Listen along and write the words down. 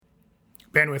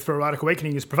Bandwidth for Erotic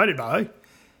Awakening is provided by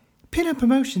Pinup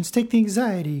Promotions. Take the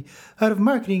anxiety out of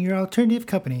marketing your alternative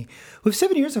company. With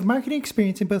 7 years of marketing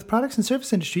experience in both products and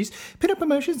service industries, Pinup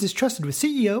Promotions is trusted with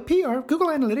CEO, PR, Google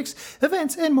Analytics,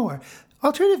 events, and more.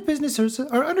 Alternative businesses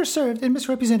are underserved and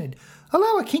misrepresented.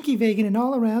 Allow a kinky vegan and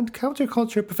all-around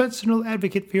counterculture professional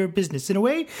advocate for your business in a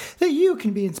way that you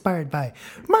can be inspired by.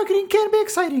 Marketing can be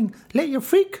exciting. Let your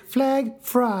freak flag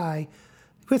fly.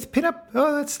 With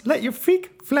Pinup, let your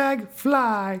freak flag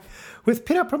fly with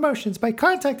Pinup Promotions by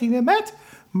contacting them at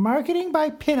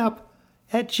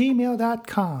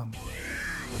marketingbypinup@gmail.com.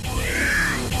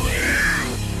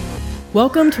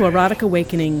 Welcome to Erotic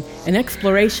Awakening, an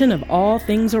exploration of all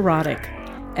things erotic.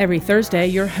 Every Thursday,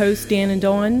 your hosts Dan and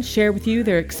Dawn share with you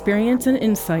their experience and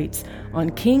insights on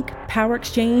kink, power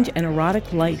exchange, and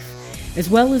erotic life, as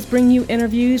well as bring you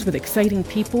interviews with exciting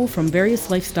people from various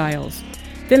lifestyles.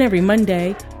 Then every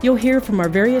Monday, you'll hear from our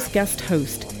various guest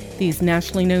hosts. These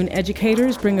nationally known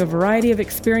educators bring a variety of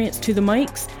experience to the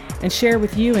mics and share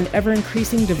with you an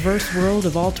ever-increasing diverse world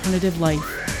of alternative life.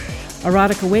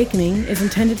 Erotic Awakening is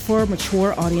intended for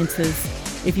mature audiences.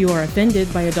 If you are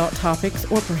offended by adult topics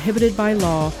or prohibited by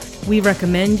law, we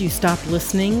recommend you stop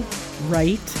listening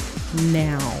right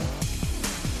now.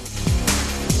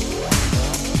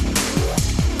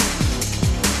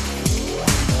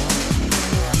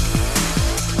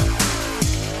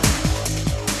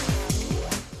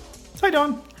 Hi,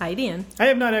 Dawn. Hi, Dan. I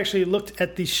have not actually looked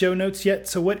at the show notes yet,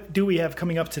 so what do we have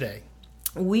coming up today?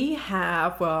 We're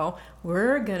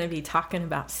going to be talking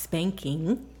about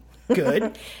spanking.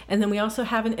 Good. And then we also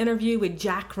have an interview with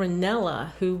Jack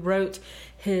Ranella, who wrote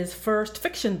his first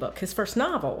fiction book, his first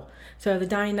novel. So The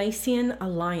Dionysian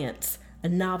Alliance, a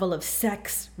novel of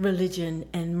sex, religion,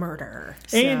 and murder.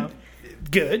 And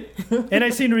good. And I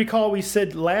seem to recall we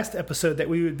said last episode that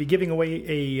we would be giving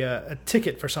away a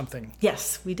ticket for something.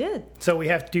 Yes, we did. So we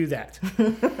have to do that.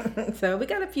 So we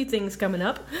got a few things coming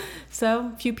up.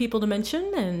 So a few people to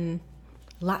mention and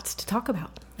lots to talk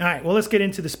about. All right. Well, let's get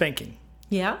into the spanking.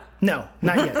 Yeah? No,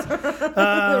 not yet.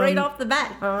 Right off the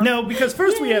bat, huh? No, because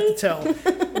first we have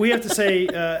to say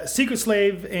Secret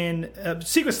Slave,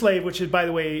 which is, by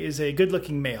the way, is a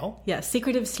good-looking male. Yeah,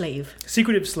 Secretive Slave.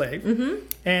 Mm-hmm.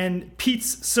 And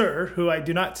Pete's Sir, who I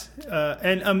do not,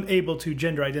 and I'm able to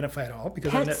gender identify at all.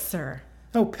 Because Pets Sir.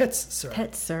 Oh, Pets Sir.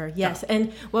 Pets Sir, yes. Oh.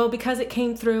 And, well, because it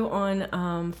came through on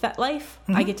FetLife,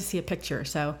 I get to see a picture,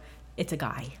 so it's a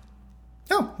guy.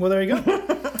 Oh, well, there you go.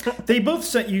 They both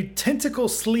sent you tentacle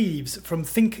sleeves from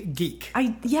Think Geek.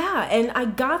 And I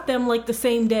got them like the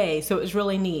same day, so it was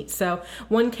really neat. So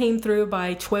one came through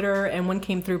by Twitter and one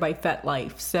came through by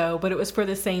FetLife. So, but it was for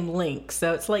the same link.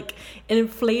 So it's like an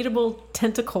inflatable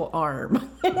tentacle arm.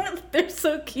 They're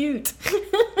so cute.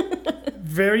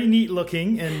 Very neat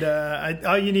looking, and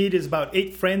all you need is about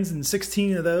 8 friends and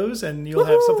 16 of those, and you'll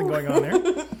have something going on there.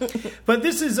 But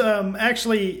this is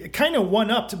actually kind of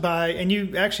one-upped by, and you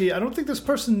actually, I don't think this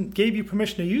person gave you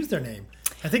permission to use their name.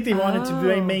 I think they wanted to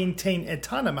maintain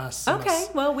autonomous. Okay,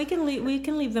 well, we can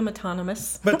leave them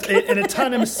autonomous. But an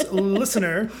autonomous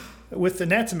listener with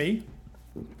anatomy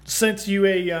sent you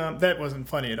a that wasn't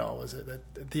funny at all, was it?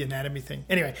 The anatomy thing.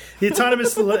 Anyway, the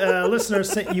autonomous listener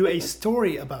sent you a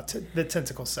story about the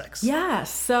tentacle sex. Yes.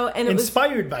 So and it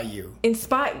inspired by you.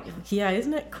 Yeah,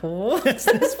 isn't it cool?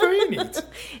 That's very neat.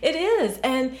 It is,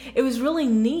 and it was really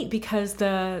neat because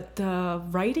the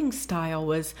writing style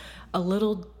was a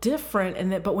little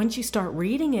different, but once you start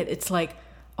reading it, it's like,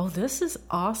 oh, this is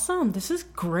awesome. This is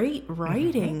great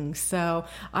writing. Mm-hmm. So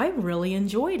I really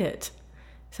enjoyed it.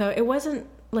 So it wasn't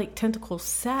like tentacle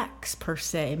sex per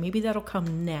se. Maybe that'll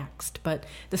come next, but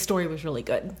the story was really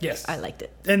good. Yes. I liked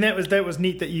it. And that was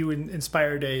neat that you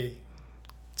inspired a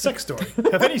sex story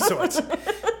of any sort.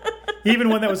 Even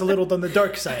one that was a little on the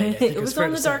dark side. It was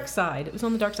on the dark side. It was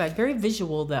on the dark side. Very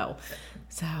visual though.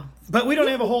 So. But we don't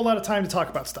have a whole lot of time to talk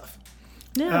about stuff.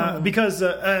 No. Because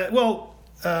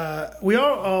we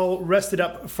are all rested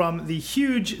up from the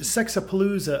huge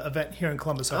Sexapalooza event here in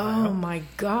Columbus, Ohio. Oh my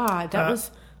God, that was.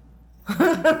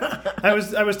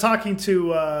 I was talking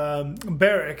to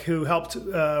Barrick, who helped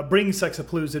bring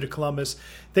Sexapalooza to Columbus.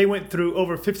 They went through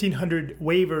over 1,500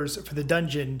 waivers for the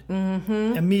dungeon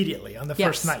immediately on the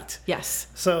first night. Yes.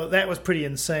 So that was pretty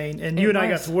insane. And you and I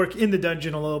got to work in the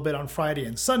dungeon a little bit on Friday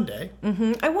and Sunday.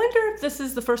 Mm-hmm. I wonder if this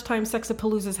is the first time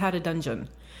Sexapalooza's had a dungeon.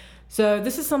 So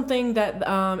this is something that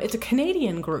it's a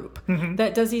Canadian group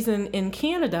that does these in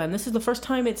Canada, and this is the first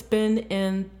time it's been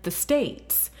in the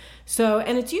States. So,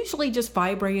 and it's usually just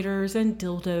vibrators and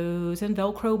dildos and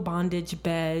Velcro bondage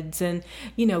beds and,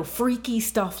 freaky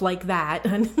stuff like that.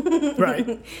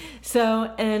 Right.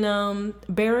 So, and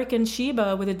Barrick and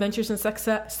Sheba with Adventures in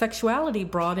Sexuality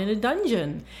brought in a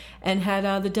dungeon and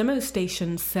had the demo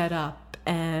station set up.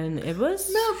 And it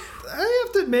was... Now, I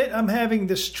have to admit, I'm having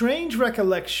the strange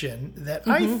recollection that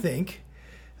I think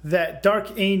that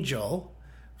Dark Angel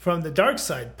from the Dark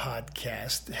Side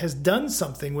podcast has done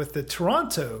something with the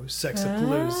Toronto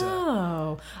Sexapalooza.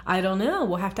 Oh, I don't know.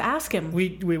 We'll have to ask him.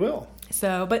 We will.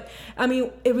 So, but I mean,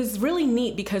 it was really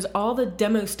neat because all the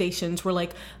demo stations were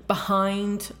like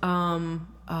behind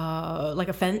like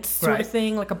a fence sort of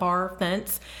thing, like a bar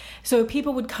fence. So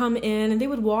people would come in and they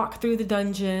would walk through the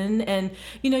dungeon and,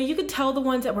 you could tell the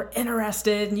ones that were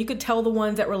interested and you could tell the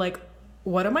ones that were like,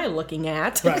 what am I looking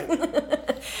at?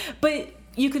 Right. But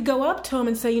you could go up to them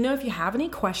and say, if you have any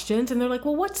questions, and they're like,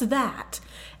 well, what's that?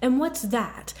 And what's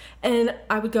that? And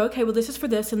I would go, okay, well, this is for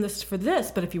this and this is for this.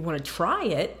 But if you want to try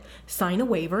it, sign a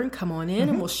waiver and come on in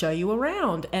and we'll show you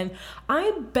around. And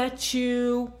I bet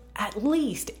you at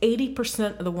least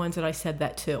 80% of the ones that I said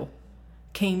that to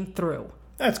came through.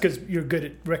 That's because you're good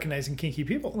at recognizing kinky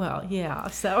people. Well, yeah,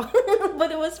 so,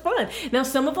 but it was fun. Now,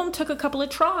 some of them took a couple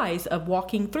of tries of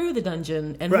walking through the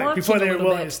dungeon and watching before they a were little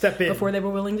willing bit, to step in. Before they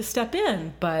were willing to step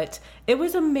in. But it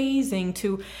was amazing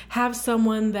to have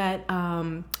someone that,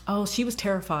 she was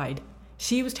terrified.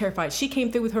 She was terrified. She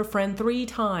came through with her friend 3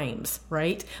 times,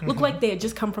 right? Looked like they had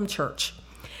just come from church.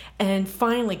 And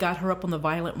finally got her up on the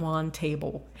Violent Wand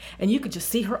table. And you could just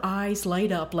see her eyes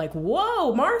light up like,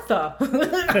 whoa, Martha,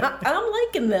 I'm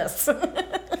liking this.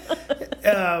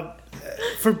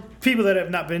 For people that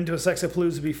have not been to a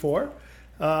Sexapalooza before,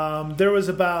 there was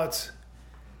about,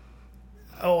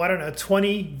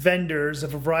 20 vendors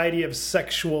of a variety of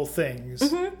sexual things.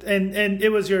 And it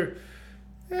was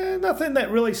nothing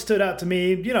that really stood out to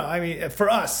me. For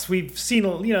us, we've seen,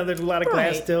 there's a lot of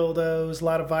glass dildos, a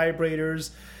lot of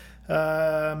vibrators.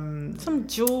 Some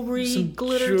jewelry,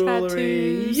 glitter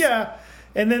tattoos. Yeah.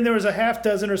 And then there was a half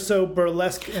dozen or so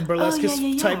burlesque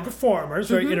type performers.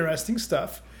 Very interesting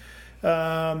stuff.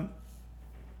 And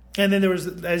then there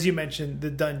was, as you mentioned, the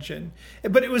dungeon.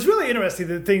 But it was really interesting.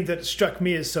 The thing that struck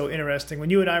me as so interesting, when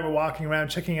you and I were walking around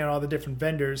checking out all the different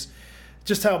vendors,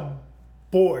 just how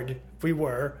bored we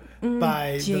were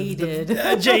by jaded,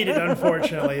 jaded,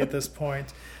 unfortunately, at this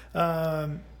point.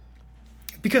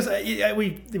 Because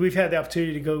we've had the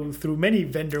opportunity to go through many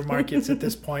vendor markets at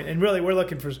this point, and really we're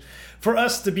looking for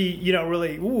us to be,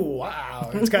 really, ooh,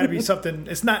 wow, it's got to be something.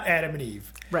 It's not Adam and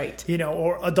Eve, right?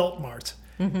 Or Adult Mart,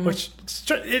 which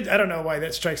I don't know why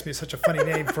that strikes me as such a funny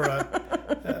name for a.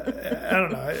 I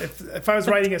don't know. If I was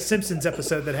writing a Simpsons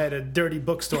episode that had a dirty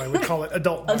bookstore, I would call it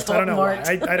Adult Mart. I don't know why.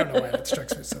 I don't know why that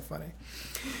strikes me as so funny.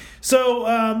 So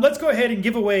let's go ahead and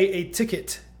give away a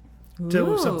ticket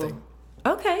to something.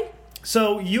 Okay.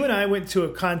 So you and I went to a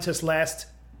contest last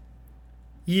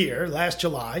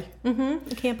July. A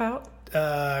camp out.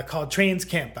 Called Trans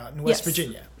Camp Out in West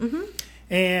Virginia.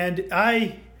 And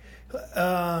I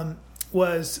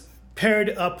was paired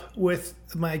up with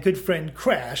my good friend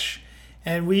Crash,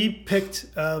 and we picked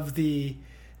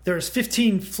there's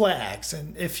 15 flags.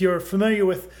 And if you're familiar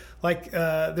with,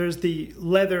 there's the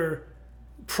leather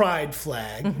pride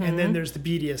flag, and then there's the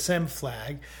BDSM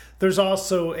flag. There's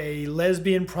also a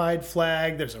lesbian pride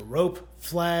flag. There's a rope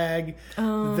flag.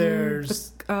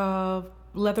 There's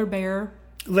leather bear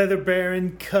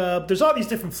and cub. There's all these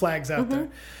different flags out there.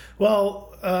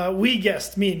 Well, we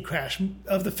guessed, me and Crash,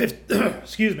 of the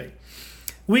 15.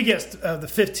 We guessed of the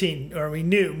 15, or we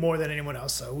knew more than anyone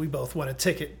else. So we both won a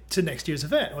ticket to next year's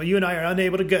event. Well, you and I are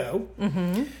unable to go,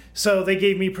 so they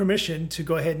gave me permission to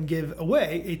go ahead and give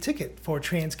away a ticket for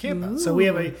Trans Camp Out. So we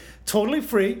have a totally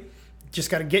free. Just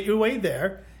got to get your way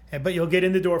there, but you'll get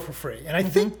in the door for free. And I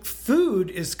think food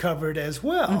is covered as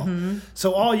well.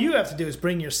 So all you have to do is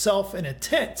bring yourself in a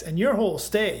tent, and your whole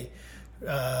stay,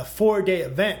 4-day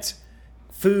event,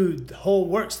 food, the whole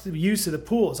works, the use of the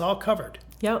pool is all covered.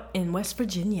 Yep, in West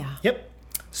Virginia. Yep.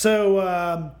 So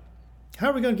how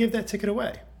are we going to give that ticket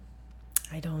away?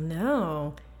 I don't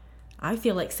know. I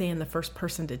feel like saying the first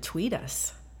person to tweet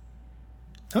us.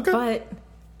 Okay. But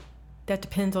that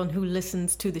depends on who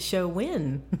listens to the show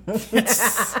when.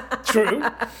 It's true.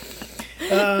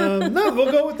 No,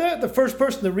 we'll go with that. The first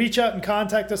person to reach out and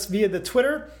contact us via the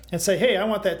Twitter and say, hey, I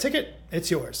want that ticket,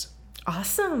 it's yours.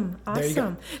 Awesome. There you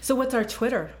go. So what's our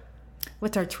Twitter?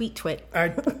 What's our tweet?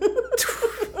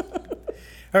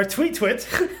 Our tweet.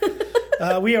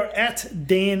 We are at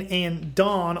Dan and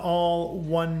Dawn, all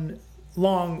one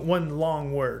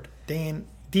long word. Dan,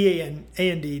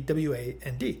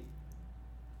 DANANDWAND.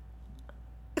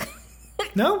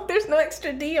 No? There's no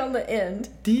extra D on the end.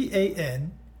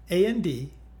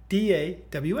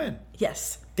 DANANDDAWN.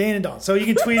 Yes. Dan and Dawn. So you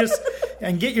can tweet us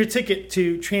and get your ticket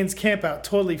to Trans Campout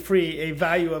totally free, a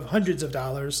value of hundreds of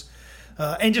dollars,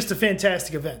 and just a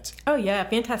fantastic event. Oh, yeah.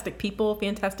 Fantastic people,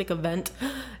 fantastic event.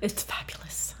 It's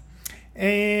fabulous.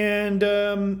 And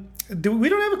we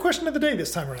don't have a question of the day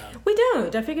this time around. We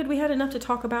don't. I figured we had enough to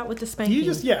talk about with the spanking. I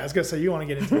was going to say, you want to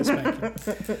get into the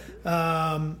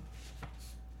spanking.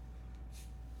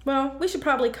 Well, we should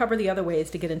probably cover the other ways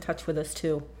to get in touch with us,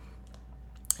 too.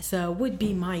 So, would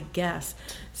be my guess.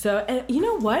 So, you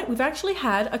know what? We've actually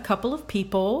had a couple of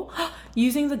people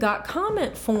using the Got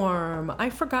Comment form. I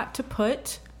forgot to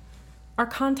put our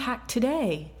contact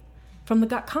today from the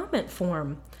Got Comment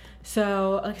form.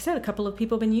 So, like I said, a couple of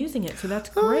people have been using it, so that's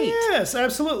great. Oh, yes,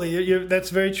 absolutely. That's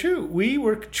very true. We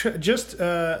were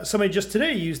somebody just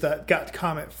today used that Got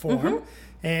Comment form,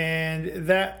 and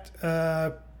that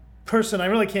person, I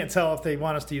really can't tell if they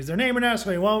want us to use their name or not, so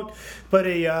we won't, but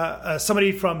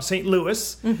somebody from St.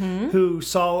 Louis who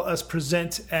saw us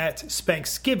present at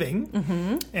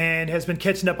Spanksgiving and has been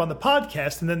catching up on the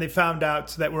podcast, and then they found out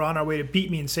that we're on our way to Beat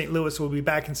Me in St. Louis. We'll be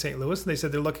back in St. Louis, and they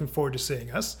said they're looking forward to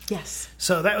seeing us. Yes.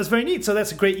 So that was very neat. So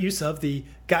that's a great use of the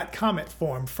Got Comment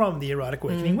form from the Erotic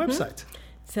Awakening website.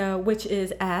 So, which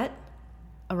is at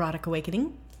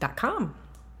eroticawakening.com.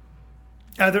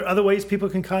 Are there other ways people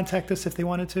can contact us if they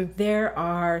wanted to? There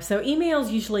are. So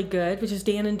email's usually good, which is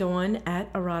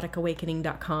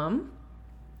dananddawn@eroticawakening.com.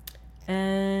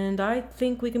 And I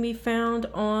think we can be found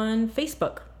on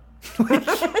Facebook.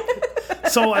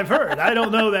 So I've heard. I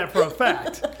don't know that for a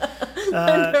fact.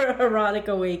 Under Erotic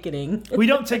Awakening. We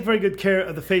don't take very good care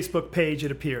of the Facebook page,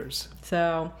 it appears.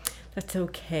 So that's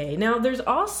okay. Now, there's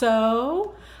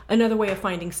also another way of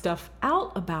finding stuff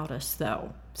out about us,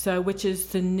 though. So, which is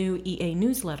the new EA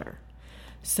newsletter.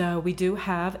 So we do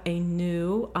have a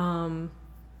new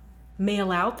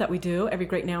mail out that we do every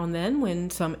great now and then when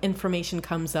some information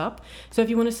comes up. So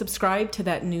if you want to subscribe to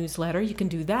that newsletter, you can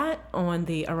do that on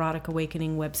the Erotic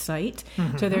Awakening website.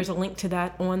 So there's a link to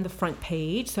that on the front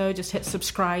page. So just hit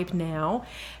subscribe now.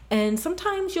 And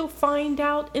sometimes you'll find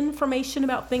out information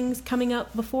about things coming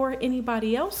up before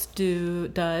anybody else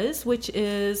does, which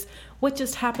is what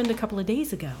just happened a couple of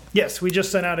days ago. Yes, we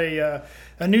just sent out a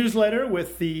newsletter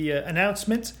with the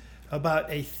announcement about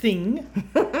a thing.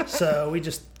 So we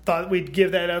just thought we'd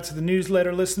give that out to the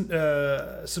newsletter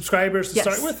subscribers to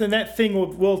start with, and that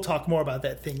thing we'll talk more about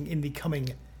that thing in the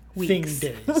coming weeks. Thing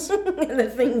days.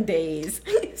 The thing days.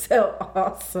 So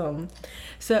awesome.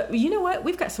 So you know what?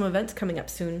 We've got some events coming up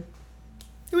soon.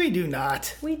 We do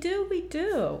not. We do.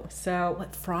 So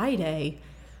what, Friday?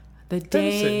 The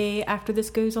day after this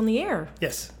goes on the air.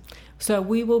 Yes. So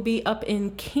we will be up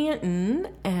in Canton,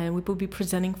 and we will be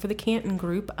presenting for the Canton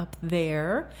group up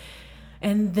there.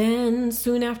 And then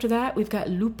soon after that, we've got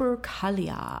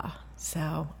Lupercalia,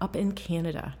 so up in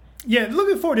Canada. Yeah,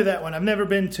 looking forward to that one. I've never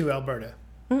been to Alberta.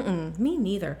 Me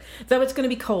neither. Though it's going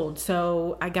to be cold,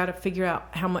 so I got to figure out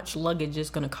how much luggage is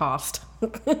going to cost.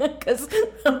 Because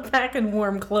I'm packing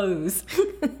warm clothes.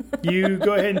 You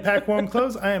go ahead and pack warm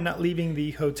clothes. I am not leaving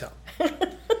the hotel.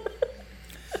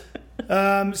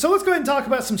 So let's go ahead and talk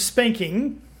about some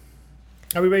spanking.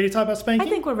 Are we ready to talk about spanking?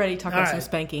 I think we're ready to talk about some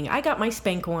spanking. I got my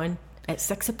spank on at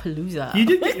Sexapalooza. You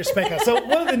did get your spank on. So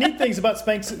one of the neat things about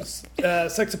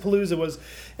Sexapalooza was,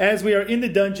 as we are in the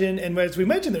dungeon, and as we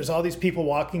mentioned, there's all these people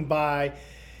walking by,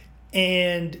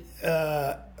 and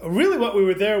really what we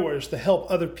were there was to help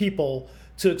other people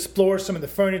to explore some of the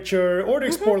furniture or to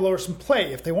explore some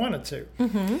play if they wanted to.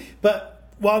 But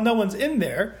while no one's in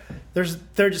there,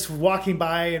 they're just walking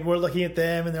by, and we're looking at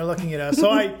them, and they're looking at us.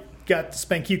 So I got to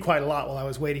spank you quite a lot while I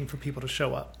was waiting for people to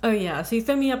show up. Oh yeah, so you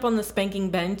threw me up on the spanking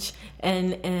bench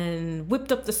and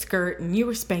whipped up the skirt, and you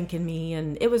were spanking me,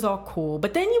 and it was all cool.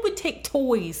 But then you would take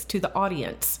toys to the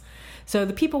audience. So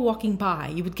the people walking by,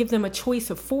 you would give them a choice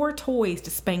of 4 toys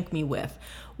to spank me with.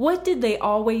 What did they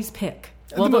always pick?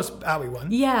 Well, the most owie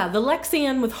one. Yeah, the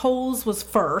Lexan with holes was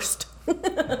first.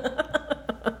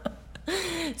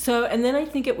 So, and then I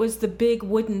think it was the big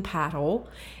wooden paddle.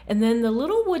 And then the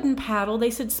little wooden paddle,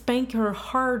 they said spank her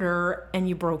harder, and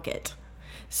you broke it.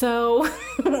 So,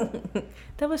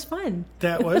 that was fun.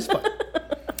 That was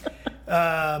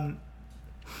fun.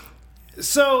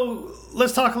 So,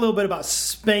 let's talk a little bit about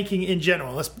spanking in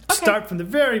general. Let's start from the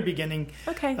very beginning.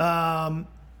 Okay.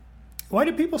 Why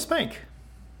do people spank?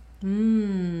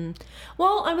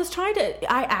 Well,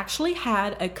 I actually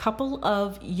had a couple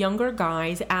of younger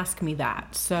guys ask me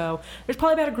that. So there's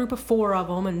probably about a group of 4 of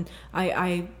them, and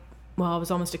I was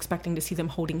almost expecting to see them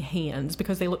holding hands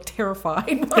because they looked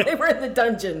terrified while they were in the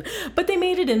dungeon. But they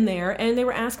made it in there, and they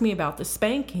were asking me about the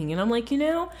spanking. And I'm like,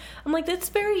 that's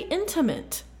very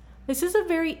intimate. This is a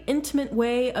very intimate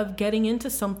way of getting into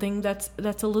something that's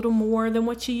a little more than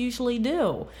what you usually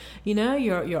do.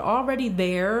 You're already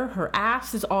there. Her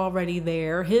ass is already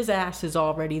there. His ass is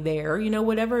already there.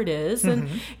 Whatever it is.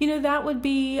 Mm-hmm. And, that would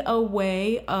be a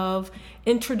way of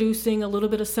introducing a little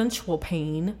bit of sensual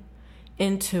pain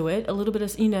into it. A little bit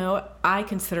of, I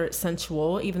consider it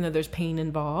sensual, even though there's pain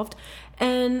involved.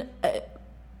 And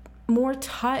more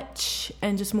touch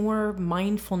and just more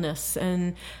mindfulness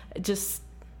and just...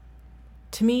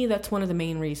 To me, that's one of the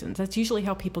main reasons. That's usually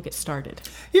how people get started.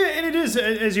 Yeah, and it is,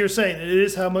 as you're saying, it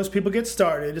is how most people get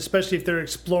started, especially if they're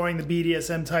exploring the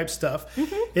BDSM type stuff.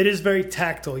 Mm-hmm. It is very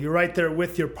tactile. You're right there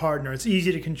with your partner. It's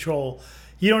easy to control.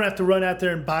 You don't have to run out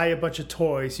there and buy a bunch of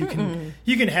toys. You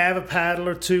can have a paddle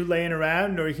or 2 laying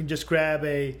around, or you can just grab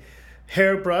a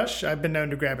hairbrush. I've been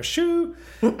known to grab a shoe,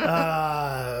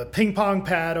 ping pong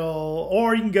paddle,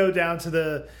 or you can go down to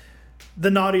the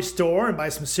naughty store and buy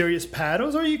some serious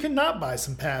paddles, or you can not buy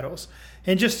some paddles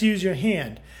and just use your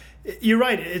hand. You're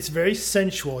right. It's very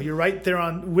sensual. You're right there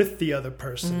with the other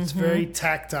person. Mm-hmm. It's very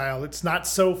tactile. It's not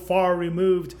so far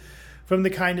removed from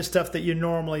the kind of stuff that you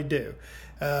normally do.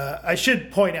 I should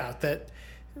point out that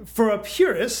for a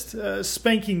purist,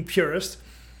 spanking purist,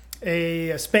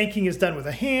 a spanking is done with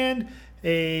a hand.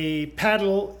 A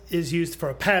paddle is used for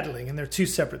a paddling, and they're 2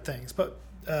 separate things. But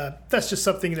that's just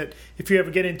something that if you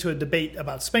ever get into a debate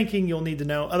about spanking, you'll need to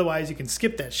know. Otherwise, you can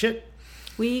skip that shit.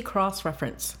 We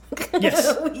cross-reference.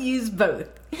 Yes. We use both.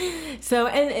 So,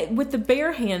 and with the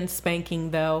bare hand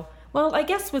spanking, though, well, I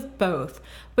guess with both.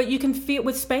 But you can feel,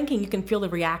 with spanking, you can feel the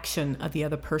reaction of the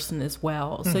other person as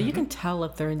well. So you can tell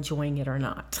if they're enjoying it or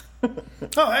not.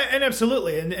 And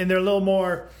absolutely. And they're a little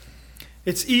more...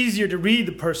 It's easier to read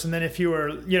the person than if you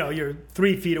were, you're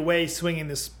 3 feet away swinging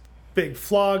this big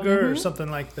flogger or something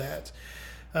like that.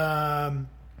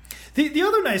 The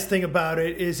other nice thing about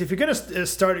it is if you're going to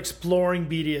start exploring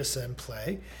BDSM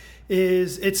play,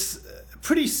 is it's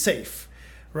pretty safe,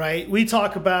 right? We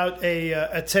talk about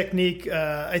a technique.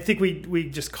 I think we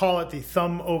just call it the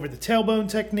thumb over the tailbone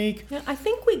technique. Yeah, I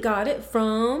think we got it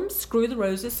from Screw the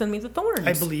Roses, Send Me the Thorns.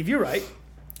 I believe you're right.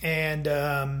 And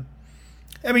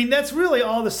that's really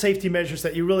all the safety measures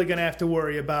that you're really going to have to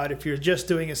worry about if you're just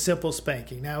doing a simple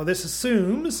spanking. Now, this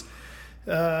assumes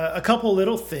a couple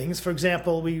little things. For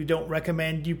example, we don't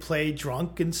recommend you play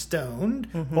drunk and stoned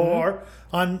or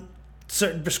on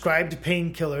certain prescribed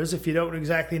painkillers if you don't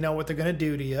exactly know what they're going to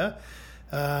do to you.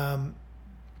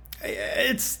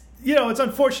 It's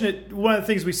unfortunate. One of the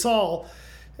things we saw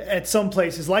at some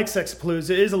places like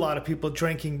Sexapalooza is a lot of people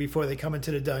drinking before they come into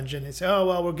the dungeon. They say, oh,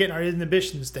 well, we're getting our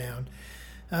inhibitions down.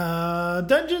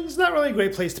 Dungeon's not really a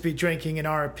great place to be drinking, in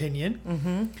our opinion.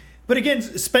 Mm-hmm. But again,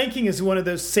 spanking is one of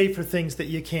those safer things that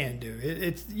you can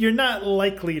do. You're not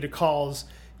likely to cause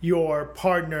your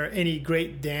partner any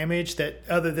great damage that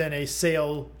other than a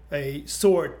sore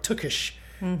tookish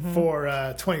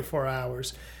for 24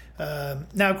 hours.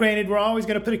 Now, granted, we're always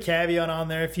going to put a caveat on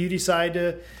there. If you decide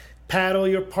to paddle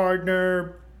your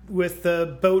partner with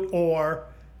the boat oar,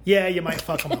 yeah, you might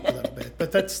fuck them up a little bit.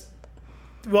 But that's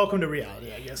welcome to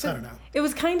reality, I guess. I don't know. It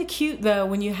was kind of cute, though,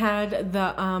 when you had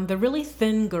the really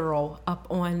thin girl up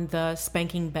on the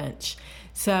spanking bench.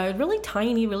 So really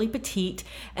tiny, really petite.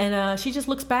 And she just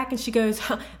looks back and she goes,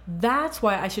 that's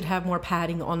why I should have more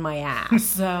padding on my ass.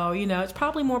 So, it's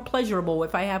probably more pleasurable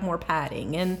if I have more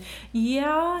padding. And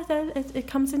yeah, it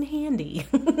comes in handy.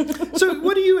 So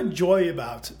what do you enjoy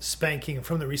about spanking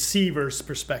from the receiver's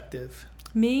perspective?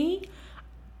 Me?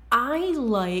 I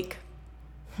like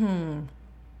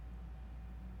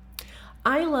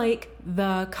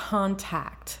the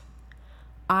contact.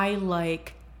 I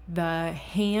like the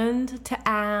hand to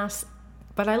ass,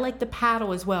 but I like the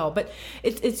paddle as well. But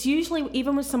it's usually,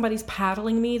 even when somebody's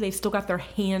paddling me, they've still got their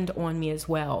hand on me as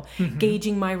well,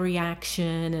 gauging my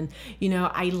reaction. And,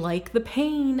 I like the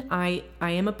pain. I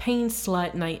am a pain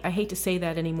slut, and I hate to say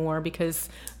that anymore because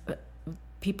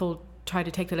people try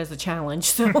to take that as a challenge.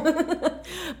 So,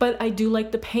 but I do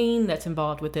like the pain that's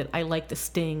involved with it. I like the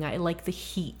sting. I like the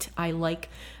heat. I like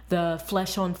the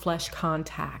flesh on flesh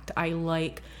contact. I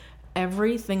like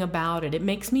everything about it. It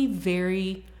makes me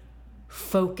very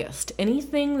focused.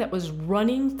 Anything that was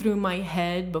running through my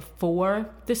head before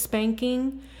the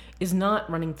spanking is not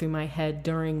running through my head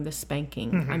during the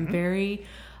spanking. I'm very,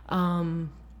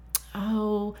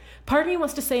 Oh, part of me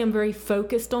wants to say I'm very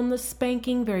focused on the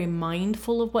spanking, very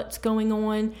mindful of what's going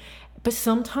on. But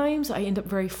sometimes I end up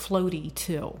very floaty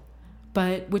too.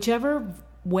 But whichever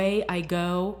way I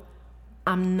go,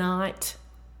 I'm not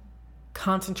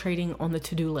concentrating on the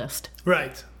to-do list.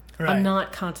 Right. I'm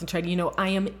not concentrating. I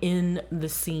am in the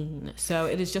scene. So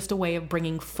it is just a way of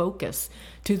bringing focus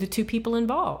to the two people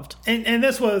involved. And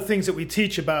that's one of the things that we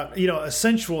teach about, a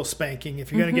sensual spanking.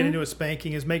 If you're going to get into a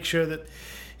spanking, is make sure that,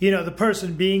 the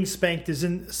person being spanked is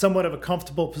in somewhat of a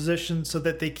comfortable position so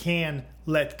that they can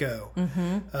let go.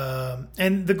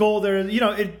 And the goal there, I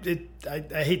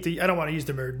don't want to use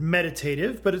the word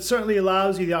meditative, but it certainly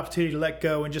allows you the opportunity to let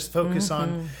go and just focus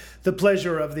on the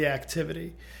pleasure of the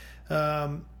activity.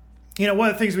 One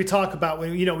of the things we talk about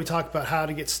when we talk about how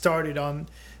to get started on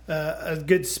a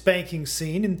good spanking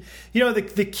scene, and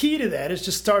the key to that is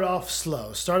just start off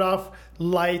slow, start off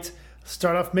light,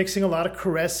 start off mixing a lot of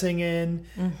caressing in.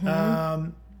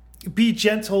 Be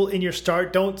gentle in your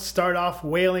start. Don't start off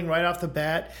wailing right off the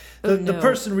bat. The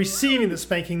person receiving the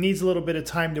spanking needs a little bit of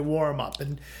time to warm up.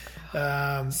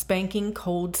 And spanking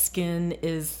cold skin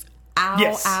is ow,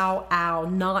 yes. Ow, ow,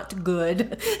 not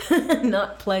good,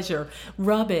 not pleasure.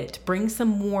 Rub it. Bring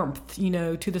some warmth,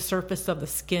 to the surface of the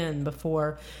skin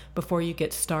before you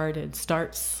get started.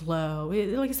 Start slow.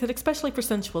 Like I said, especially for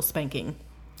sensual spanking.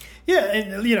 Yeah,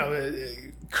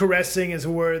 and caressing is a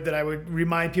word that I would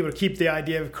remind people to keep the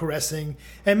idea of caressing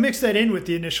and mix that in with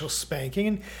the initial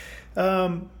spanking,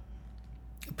 and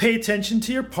pay attention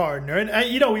to your partner.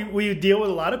 And we deal with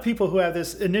a lot of people who have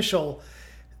this initial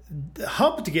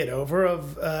hump to get over,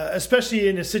 of especially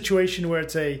in a situation where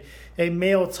it's a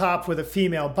male top with a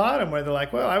female bottom, where they're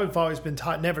like, well, I've always been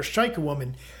taught never strike a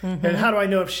woman, and how do I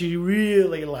know if she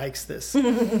really likes this?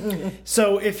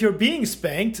 So if you're being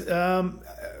spanked,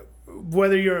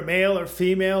 whether you're a male or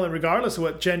female, and regardless of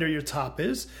what gender your top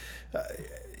is,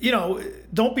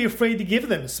 don't be afraid to give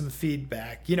them some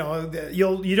feedback. You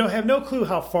don't have no clue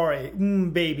how far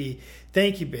baby,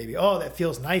 thank you, baby. Oh, that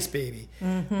feels nice, baby.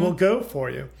 Will go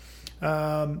for you.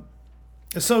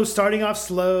 So starting off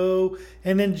slow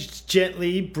and then just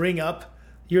gently bring up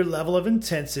your level of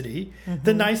intensity.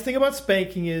 The nice thing about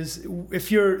spanking is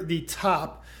if you're the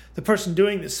top, the person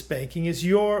doing this spanking is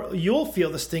you'll feel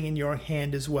the sting in your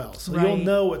hand as well. So you'll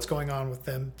know what's going on with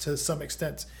them to some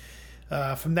extent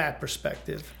from that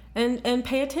perspective. And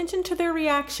pay attention to their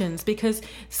reactions, because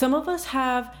some of us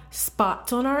have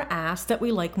spots on our ass that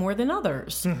we like more than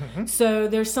others. So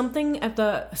there's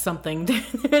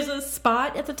there's a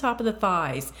spot at the top of the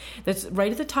thighs that's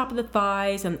right at the top of the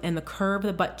thighs and the curve of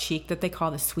the butt cheek that they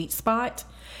call the sweet spot.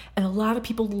 And a lot of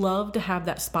people love to have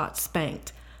that spot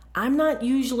spanked. I'm not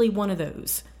usually one of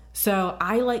those. So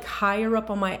I like higher up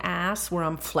on my ass where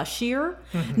I'm fleshier,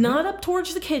 not up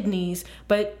towards the kidneys,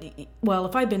 but,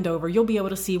 if I bend over, you'll be able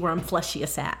to see where I'm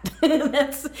fleshiest at.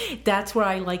 That's where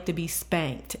I like to be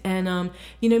spanked. And,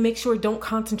 make sure don't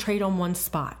concentrate on one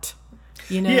spot.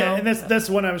 Yeah, and that's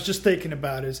one I was just thinking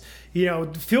about is,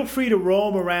 feel free to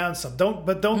roam around some.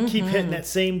 Don't keep hitting that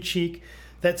same cheek,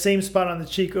 that same spot on the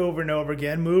cheek over and over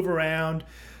again. Move around.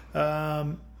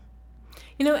 And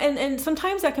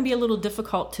sometimes that can be a little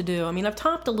difficult to do. I mean, I've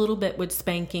topped a little bit with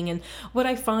spanking, and what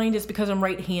I find is because I'm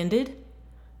right-handed,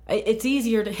 it's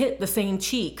easier to hit the same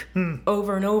cheek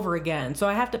over and over again. So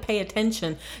I have to pay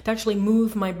attention to actually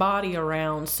move my body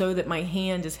around so that my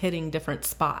hand is hitting different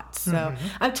spots. So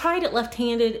I've tried it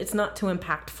left-handed. It's not too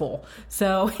impactful.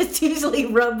 So it's usually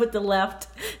rub with the left,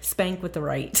 spank with the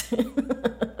right.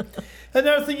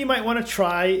 Another thing you might want to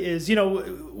try is,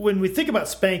 when we think about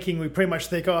spanking, we pretty much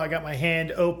think, I got my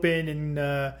hand open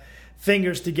and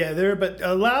fingers together. But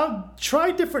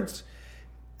try different,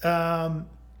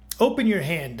 open your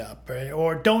hand up, right?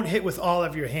 Or don't hit with all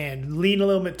of your hand. Lean a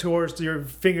little bit towards your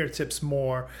fingertips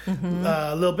more,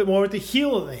 a little bit more with the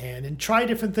heel of the hand, and try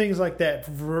different things like that.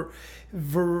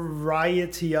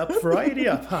 Variety up,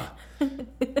 huh?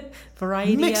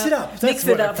 Variety Mix up. it up. That's Mix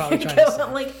what it I'm up. probably trying to say.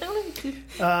 I'm like,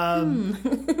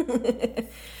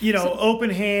 open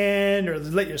hand, or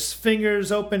let your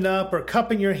fingers open up, or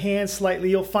cupping your hand slightly.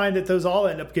 You'll find that those all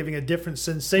end up giving a different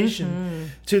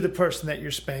sensation to the person that you're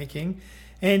spanking.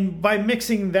 And by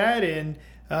mixing that in,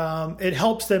 it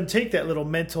helps them take that little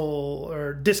mental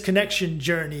or disconnection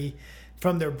journey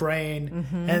from their brain,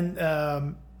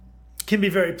 and can be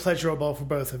very pleasurable for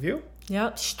both of you.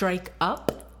 Yep. Strike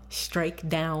up, strike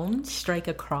down, strike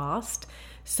across.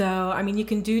 So, you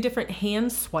can do different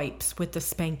hand swipes with the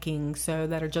spanking, so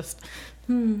that are just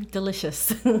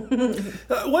delicious.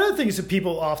 One of the things that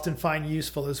people often find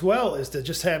useful as well is to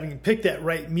just pick that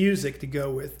right music to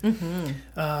go with.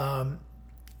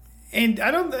 And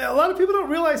a lot of people don't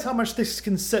realize how much this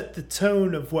can set the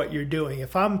tone of what you're doing.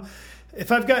 If I've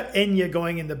got Enya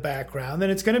going in the background, then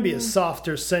it's going to be a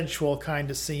softer, sensual kind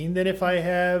of scene than if I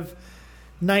have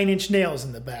 9 Inch Nails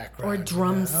in the background. Or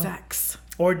drum sex.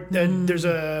 Or there's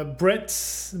a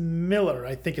Brett Miller,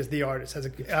 I think is the artist, has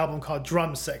an album called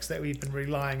Drum Sex that we've been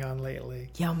relying on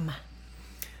lately. Yum.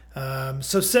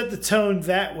 So set the tone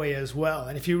that way as well.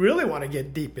 And if you really want to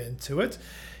get deep into it,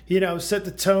 set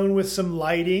the tone with some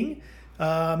lighting,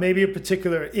 maybe a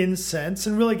particular incense,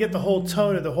 and really get the whole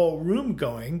tone of the whole room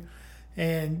going,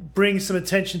 and bring some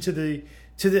attention to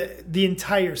the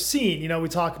entire scene. We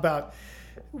talk about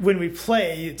when we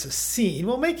play, it's a scene.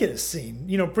 Well, make it a scene.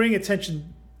 Bring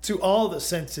attention to all the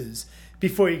senses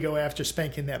before you go after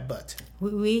spanking that butt.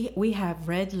 We have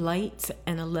red lights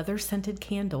and a leather scented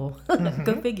candle.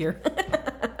 Go figure.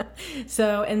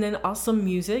 So, and then also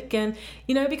music, and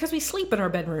because we sleep in our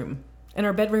bedroom, and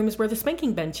our bedroom is where the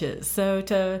spanking bench is. So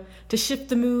to shift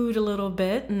the mood a little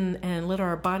bit and let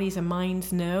our bodies and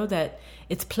minds know that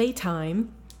it's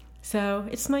playtime. So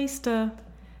it's nice to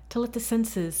let the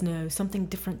senses know something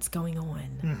different's going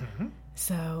on. Mm-hmm.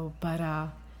 So,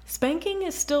 but spanking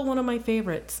is still one of my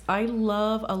favorites. I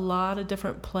love a lot of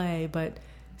different play, but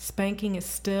spanking is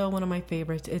still one of my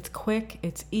favorites. It's quick,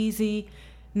 it's easy,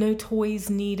 no toys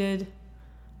needed,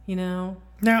 Now,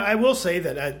 I will say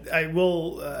that I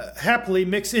will happily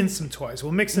mix in some toys.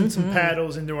 We'll mix in some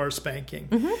paddles into our spanking.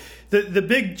 Mm-hmm. The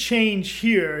big change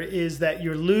here is that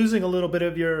you're losing a little bit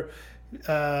of your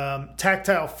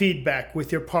tactile feedback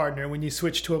with your partner when you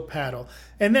switch to a paddle,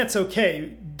 and that's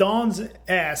okay. Dawn's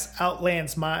ass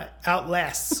outlasts my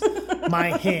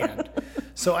hand,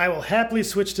 so I will happily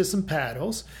switch to some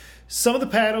paddles. Some of the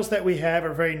paddles that we have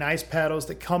are very nice paddles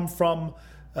that come from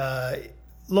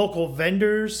local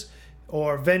vendors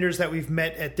or vendors that we've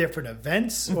met at different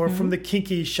events, or from the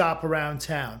kinky shop around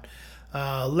town.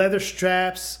 Leather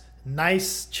straps,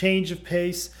 nice change of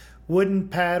pace, wooden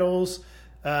paddles.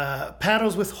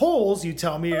 Paddles with holes, you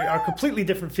tell me, are completely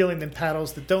different feeling than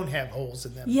paddles that don't have holes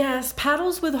in them. Yes,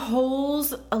 paddles with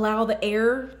holes allow the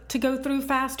air to go through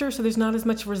faster, so there's not as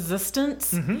much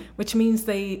resistance, which means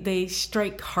they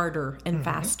strike harder and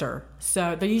faster.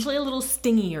 So they're usually a little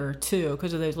stingier too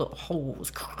because of those little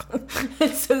holes.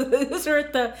 So those are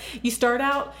if you start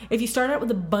out with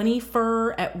the bunny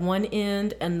fur at one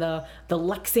end and the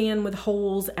Lexan with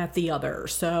holes at the other.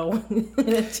 So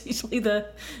it's usually the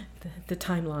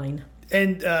timeline.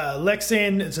 And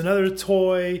Lexan is another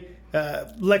toy.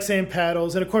 Lexan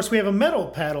paddles, and of course we have a metal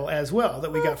paddle as well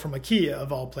that we got from IKEA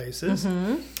of all places.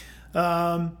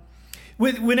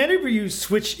 Whenever you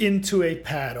switch into a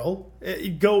paddle,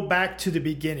 go back to the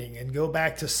beginning and go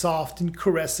back to soft and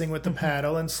caressing with the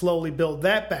paddle and slowly build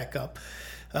that back up.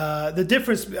 The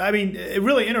difference,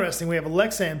 really interesting. We have a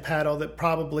Lexan paddle that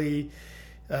probably,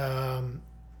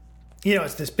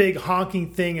 it's this big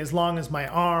honking thing as long as my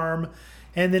arm.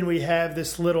 And then we have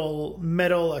this little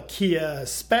metal IKEA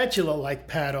spatula-like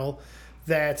paddle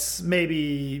that's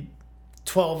maybe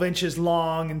 12 inches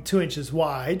long and 2 inches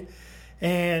wide.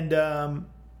 And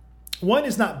one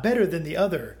is not better than the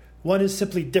other. One is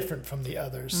simply different from the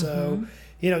other. So,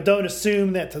 don't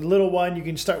assume that the little one you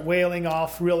can start wailing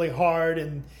off really hard,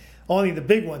 and only the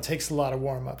big one takes a lot of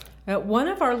warm-up. One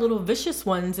of our little vicious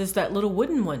ones is that little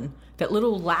wooden one, that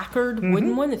little lacquered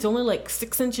wooden one that's only like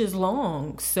 6 inches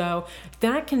long. So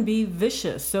that can be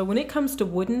vicious. So when it comes to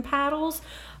wooden paddles,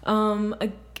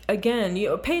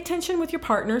 again, pay attention with your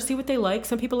partner, see what they like.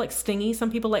 Some people like stingy,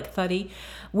 some people like thuddy.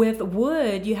 With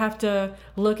wood, you have to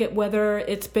look at whether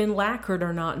it's been lacquered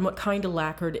or not, and what kind of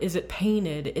lacquered. Is it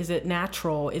painted? Is it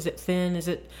natural? Is it thin? Is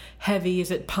it heavy?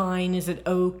 Is it pine? Is it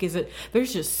oak?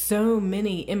 There's just so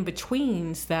many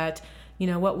in-betweens that,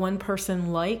 what one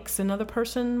person likes, another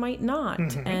person might not.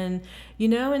 And,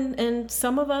 and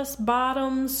some of us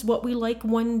bottoms, what we like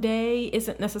one day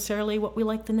isn't necessarily what we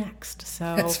like the next.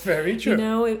 So that's very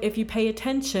true. If you pay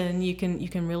attention, you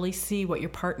can really see what your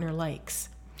partner likes.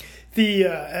 The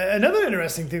another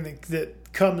interesting thing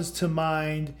that comes to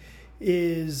mind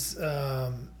is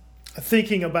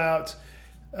thinking about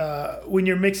when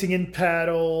you're mixing in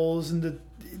paddles and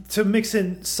to mix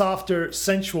in softer,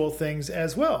 sensual things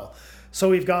as well. So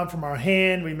we've gone from our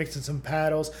hand, we mixed in some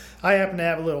paddles. I happen to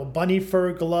have a little bunny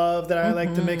fur glove that I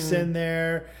like to mix in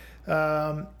there,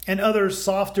 and other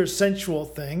softer, sensual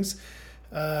things.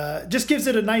 Just gives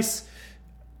it a nice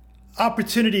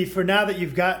opportunity for, now that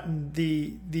you've gotten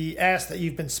the ass that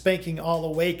you've been spanking all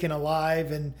awake and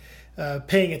alive and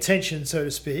paying attention, so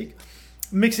to speak.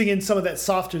 Mixing in some of that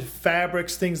softer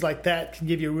fabrics, things like that, can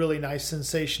give you a really nice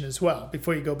sensation as well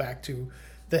before you go back to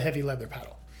the heavy leather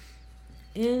paddle.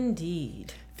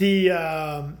 Indeed. The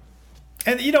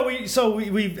And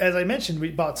we as I mentioned, we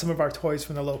bought some of our toys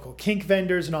from the local kink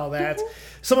vendors and all that.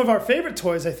 Some of our favorite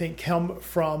toys, I think, come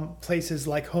from places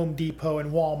like Home Depot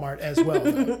and Walmart as well.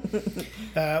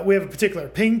 We have a particular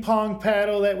ping pong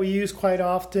paddle that we use quite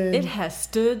often. It has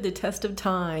stood the test of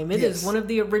time. It is one of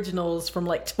the originals from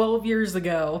like 12 years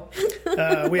ago.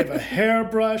 We have a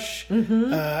hairbrush.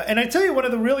 And I tell you, one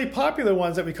of the really popular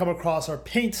ones that we come across are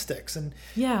paint sticks. And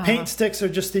paint sticks are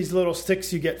just these little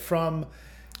sticks you get from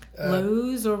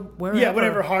Lowe's or wherever. Yeah,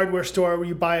 whatever hardware store where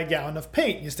you buy a gallon of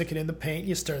paint. You stick it in the paint,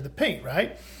 you stir the paint,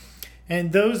 right?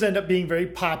 And those end up being very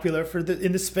popular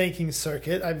in the spanking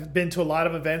circuit. I've been to a lot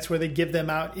of events where they give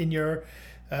them out in your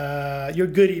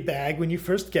goodie bag when you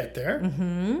first get there.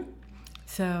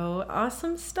 So,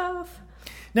 awesome stuff.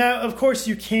 Now, of course,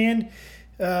 you can...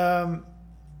 you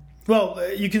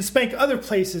can spank other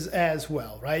places as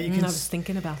well, right? I was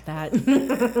thinking about that.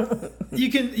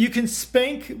 You can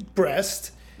spank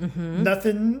breast.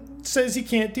 Nothing says you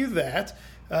can't do that.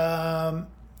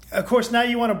 Of course, now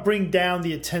you want to bring down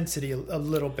the intensity a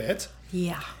little bit.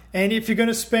 Yeah. And if you're going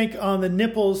to spank on the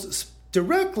nipples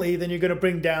directly, then you're going to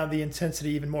bring down the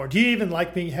intensity even more. Do you even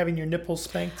like having your nipples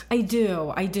spanked? I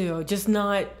do. Just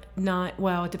not,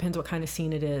 well, it depends what kind of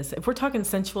scene it is. If we're talking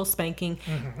sensual spanking,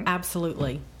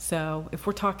 absolutely. So if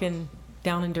we're talking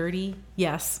down and dirty,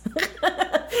 yes.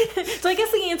 So I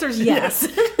guess the answer is yes.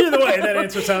 Either way, that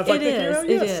answer sounds like it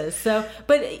is. So,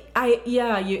 but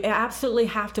you absolutely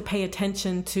have to pay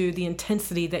attention to the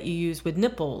intensity that you use with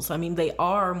nipples. I mean, they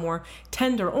are more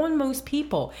tender on most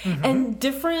people, and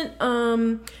different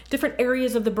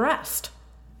areas of the breast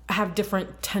have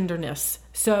different tenderness.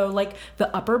 So, like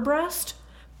the upper breast,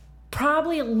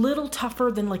 probably a little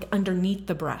tougher than like underneath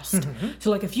the breast.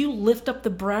 So, like if you lift up the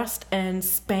breast and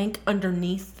spank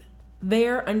underneath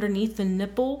the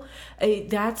nipple,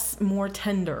 that's more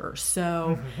tender.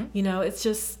 So,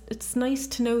 it's nice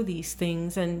to know these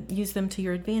things and use them to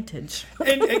your advantage.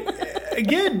 And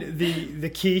again, the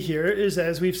key here is,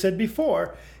 as we've said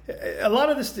before, a lot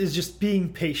of this is just being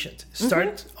patient.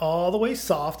 Start all the way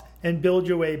soft and build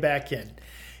your way back in.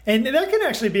 And that can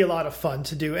actually be a lot of fun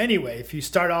to do anyway. If you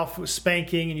start off with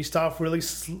spanking and you start off really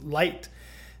light,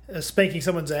 spanking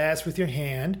someone's ass with your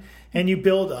hand, and you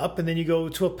build up, and then you go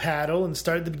to a paddle and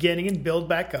start at the beginning and build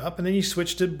back up, and then you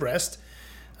switch to breast,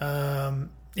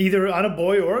 either on a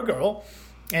boy or a girl,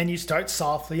 and you start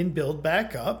softly and build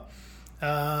back up.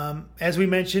 As we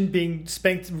mentioned, being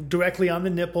spanked directly on the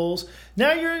nipples.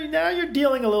 Now you're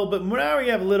dealing a little bit more. Now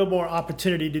you have a little more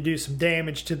opportunity to do some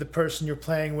damage to the person you're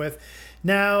playing with.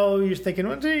 Now you're thinking,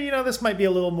 well, this might be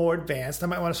a little more advanced. I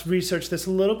might want to research this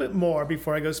a little bit more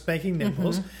before I go spanking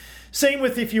nipples. Same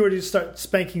with if you were to start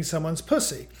spanking someone's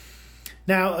pussy.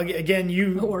 Now, again,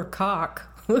 or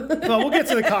cock. Well, we'll get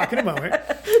to the cock in a moment.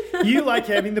 You like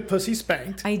having the pussy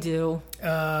spanked. I do.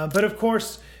 But of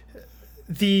course,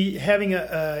 having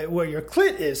where your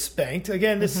clit is spanked,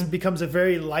 again, this becomes a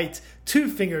very light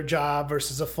 2-finger job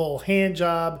versus a full hand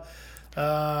job.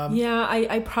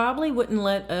 I probably wouldn't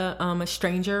let a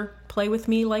stranger play with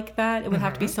me like that. It would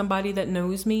have to be somebody that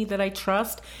knows me, that I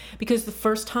trust, because the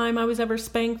first time I was ever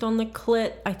spanked on the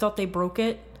clit, I thought they broke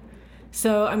it.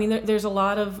 So, I mean, there's a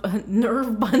lot of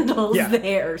nerve bundles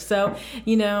there. So,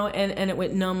 and it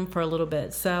went numb for a little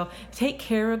bit. So, take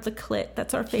care of the clit.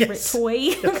 That's our favorite toy.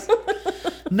 Yes.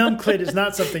 Numb clit is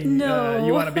not something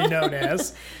you want to be known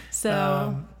as.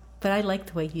 So, but I like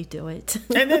the way you do it.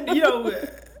 And then,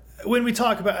 when we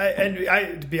talk about,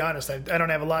 and to be honest, I don't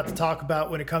have a lot to talk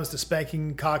about when it comes to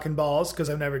spanking cock and balls, because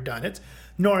I've never done it,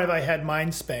 nor have I had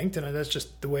mine spanked, and that's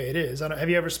just the way it is. Have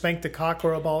you ever spanked a cock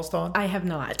or a ball, Dawn? I have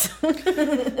not.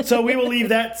 So we will leave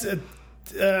that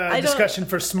discussion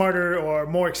for smarter or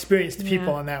more experienced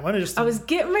people on that one. I was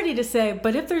getting ready to say,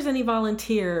 but if there's any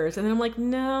volunteers, and then I'm like,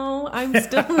 no, I'm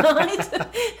still not.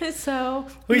 So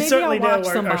we maybe certainly I'll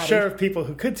know our share of people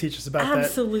who could teach us about that.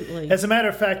 Absolutely. As a matter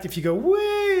of fact, if you go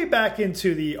way back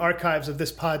into the archives of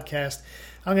this podcast,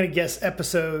 I'm going to guess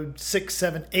episode 6,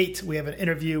 7, 8, we have an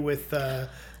interview with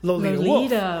Lolita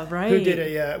Wolf, right? Who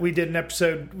did we did an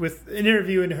episode with an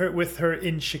interview with her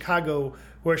in Chicago,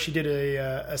 where she did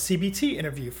a CBT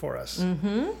interview for us.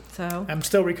 So I'm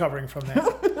still recovering from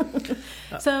that.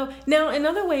 So now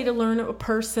another way to learn a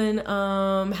person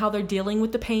how they're dealing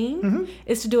with the pain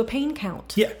is to do a pain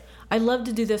count. Yeah. I love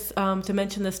to do this, to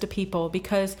mention this to people,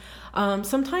 because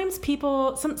sometimes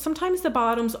sometimes the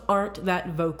bottoms aren't that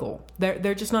vocal.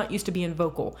 They're just not used to being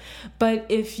vocal. But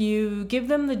if you give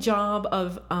them the job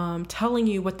of telling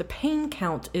you what the pain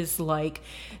count is like,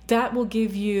 that will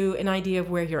give you an idea of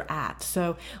where you're at.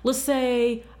 So let's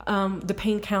say the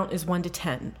pain count is 1 to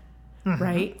 10.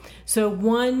 right? So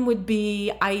 1 would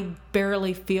be, I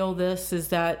barely feel this, is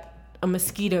that a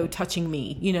mosquito touching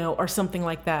me, or something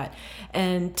like that.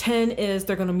 And 10 is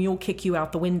they're going to mule kick you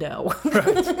out the window.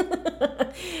 Right.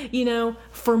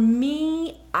 For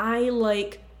me, I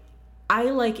like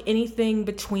anything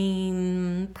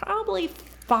between probably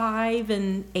 5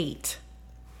 and 8.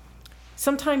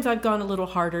 Sometimes I've gone a little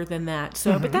harder than that.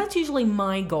 So, but that's usually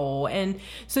my goal. And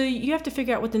so you have to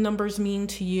figure out what the numbers mean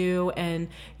to you, and,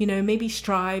 maybe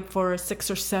strive for a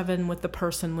 6 or 7 with the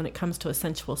person when it comes to a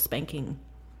sensual spanking.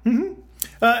 And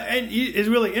it's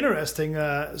really interesting.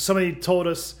 Somebody told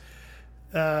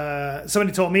me,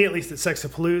 at least at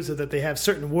Sexapalooza, that they have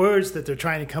certain words that they're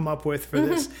trying to come up with for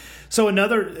this. So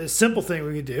another simple thing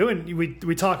we could do, and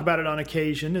we talk about it on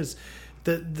occasion, is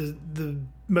the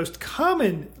most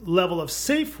common level of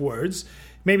safe words.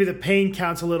 Maybe the pain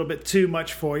counts a little bit too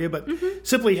much for you, but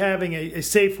simply having a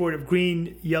safe word of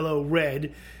green, yellow,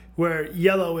 red, where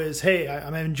yellow is, hey,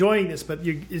 I'm enjoying this, but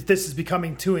this is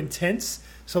becoming too intense,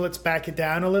 so let's back it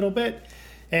down a little bit.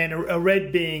 And a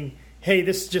red being, hey,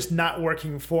 this is just not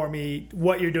working for me.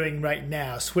 What you're doing right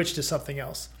now, switch to something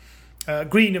else.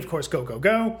 Green, of course, go, go,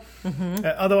 go.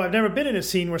 Although I've never been in a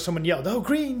scene where someone yelled, oh,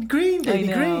 green, green,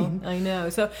 baby, green. I know.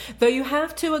 So, though you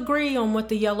have to agree on what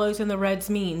the yellows and the reds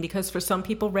mean, because for some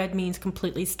people, red means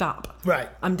completely stop. Right.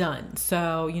 I'm done.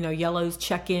 So, yellow's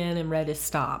check in and red is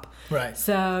stop. Right.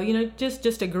 So,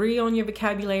 just agree on your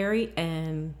vocabulary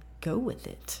and go with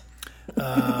it.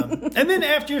 And then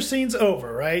after your scene's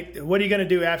over, right? What are you going to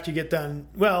do after you get done?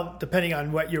 Well, depending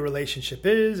on what your relationship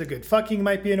is, a good fucking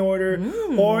might be in order.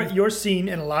 Or your scene,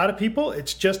 and a lot of people,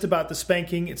 it's just about the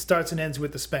spanking. It starts and ends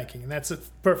with the spanking. And that's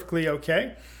perfectly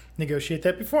okay. Negotiate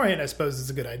that beforehand, I suppose, is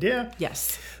a good idea.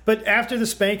 Yes. But after the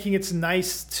spanking, it's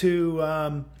nice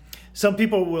to... some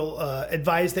people will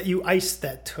advise that you ice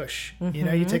that tush.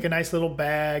 You take a nice little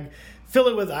bag, fill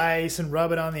it with ice, and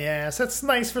rub it on the ass. That's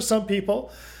nice for some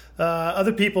people.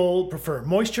 Other people prefer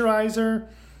moisturizer,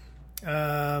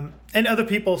 and other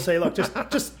people say, "Look,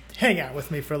 just hang out with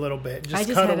me for a little bit,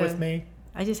 just cuddle with me."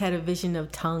 I just had a vision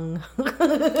of tongue.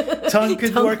 Tongue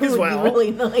could work as well. Be really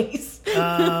nice.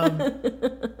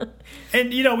 And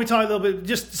we talk a little bit.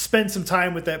 Just spend some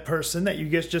time with that person that you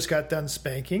just got done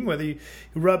spanking. Whether you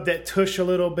rub that tush a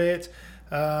little bit,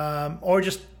 or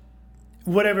just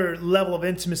whatever level of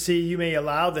intimacy you may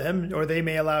allow them, or they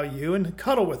may allow you, and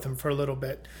cuddle with them for a little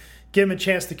bit. Give them a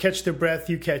chance to catch their breath.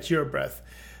 You catch your breath.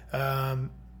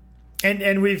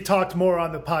 And we've talked more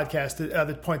on the podcast at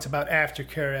other points about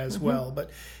aftercare as well. But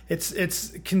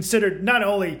it's considered not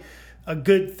only a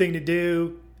good thing to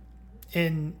do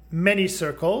in many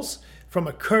circles from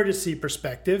a courtesy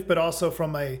perspective, but also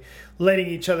from a letting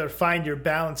each other find your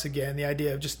balance again. The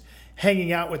idea of just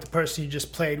hanging out with the person you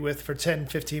just played with for 10,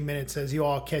 15 minutes as you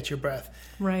all catch your breath.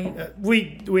 Right.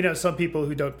 We know some people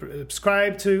who don't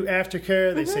subscribe to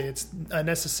aftercare. They say it's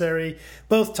unnecessary,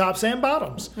 both tops and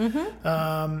bottoms.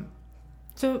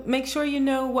 So make sure you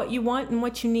know what you want and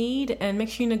what you need, and make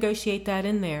sure you negotiate that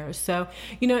in there. So,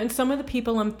 and some of the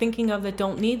people I'm thinking of that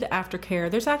don't need the aftercare,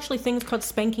 there's actually things called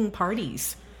spanking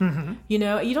parties. You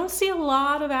don't see a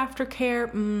lot of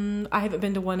aftercare. I haven't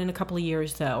been to one in a couple of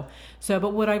years, though. So,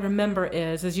 but what I remember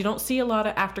is you don't see a lot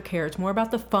of aftercare. It's more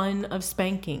about the fun of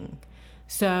spanking.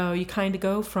 So you kind of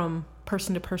go from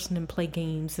person to person and play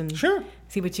games and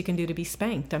see what you can do to be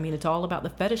spanked. I mean, it's all about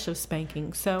the fetish of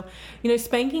spanking. So,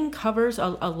 spanking covers a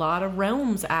lot of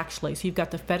realms, actually. So you've got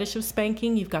the fetish of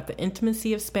spanking. You've got the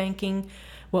intimacy of spanking.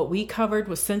 What we covered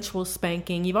was sensual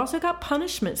spanking. You've also got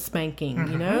punishment spanking,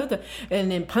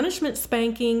 and in punishment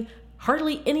spanking,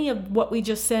 hardly any of what we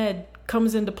just said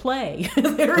comes into play.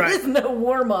 There is no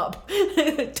warm-up.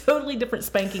 Totally different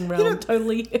spanking realm.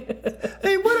 Totally.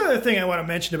 Hey, one other thing I want to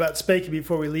mention about spanking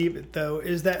before we leave it, though,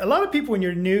 is that a lot of people, when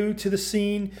you're new to the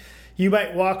scene, you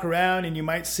might walk around and you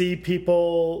might see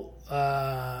people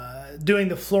doing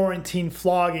the Florentine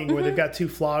flogging where they've got 2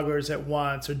 floggers at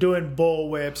once, or doing bull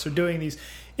whips, or doing these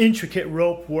intricate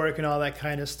rope work and all that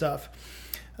kind of stuff.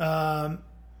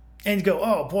 And you go,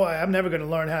 oh boy, I'm never going to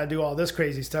learn how to do all this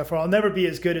crazy stuff, or I'll never be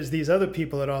as good as these other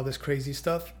people at all this crazy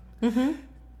stuff.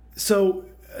 So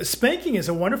spanking is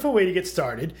a wonderful way to get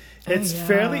started. It's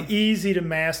fairly easy to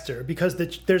master because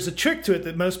there's a trick to it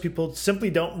that most people simply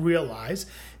don't realize,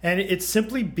 and it's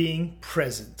simply being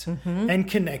present and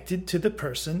connected to the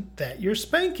person that you're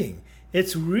spanking.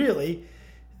 It's really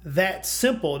that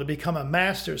simple to become a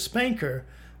master spanker.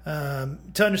 To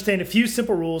understand a few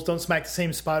simple rules: don't smack the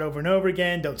same spot over and over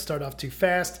again, don't start off too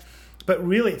fast. But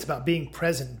really, it's about being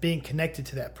present, being connected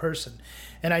to that person.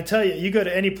 And I tell you, you go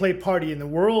to any play party in the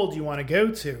world you want to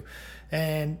go to,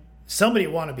 and somebody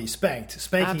want to be spanked.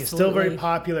 Spanking is still very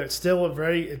popular. It's still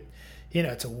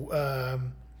it's a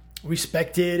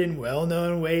respected and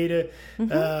well-known way to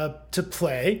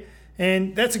play.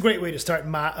 And that's a great way to start,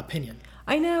 in my opinion.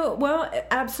 I know. Well,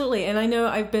 absolutely. And I know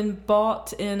I've been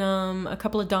bought in a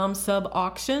couple of Dom sub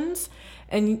auctions.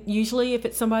 And usually if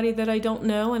it's somebody that I don't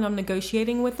know and I'm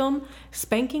negotiating with them,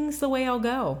 spanking's the way I'll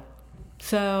go.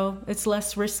 So it's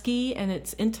less risky and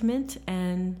it's intimate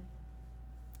and,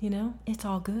 it's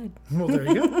all good. Well, there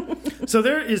you go. So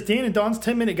there is Dan and Dawn's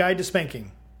 10-minute guide to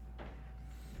spanking.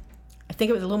 I think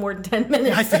it was a little more than 10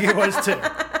 minutes. I think it was too.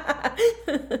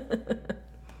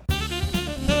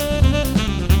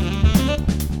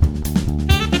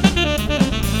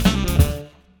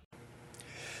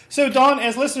 So, Dawn,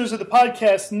 as listeners of the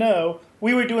podcast know,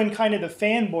 we were doing kind of the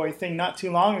fanboy thing not too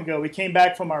long ago. We came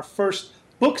back from our first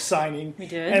book signing. We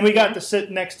did. And we got to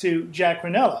sit next to Jack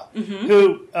Ranella,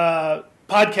 who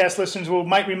podcast listeners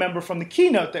might remember from the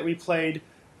keynote that we played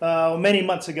many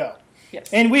months ago. Yes.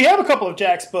 And we have a couple of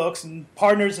Jack's books, and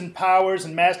Partners and Powers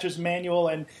and Master's Manual,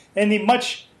 and the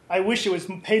much, I wish it was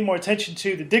paid more attention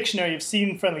to, the Dictionary of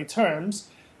Scene-Friendly Terms.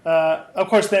 Of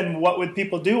course, then what would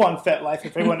people do on FetLife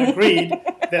if everyone agreed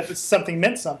that something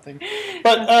meant something?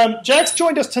 But Jack's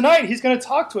joined us tonight. He's going to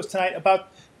talk to us tonight about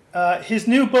his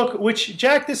new book, which,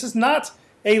 Jack, this is not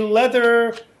a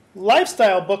leather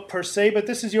lifestyle book per se, but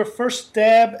this is your first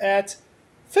stab at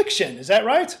fiction. Is that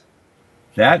right?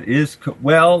 That is,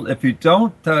 well, if you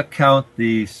don't count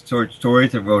the short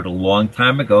stories I wrote a long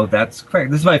time ago, that's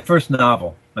correct. This is my first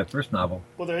novel. Well,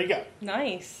 there you go.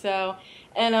 Nice. So,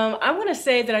 and I want to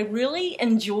say that I really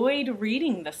enjoyed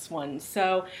reading this one.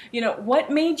 So, what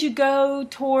made you go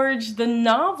towards the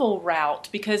novel route?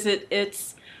 Because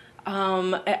it's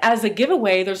as a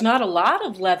giveaway, there's not a lot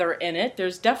of leather in it.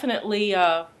 There's definitely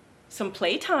some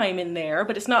playtime in there,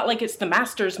 but it's not like it's the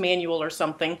master's manual or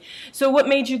something. So what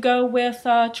made you go with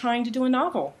trying to do a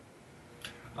novel?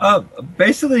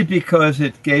 Basically because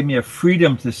it gave me a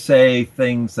freedom to say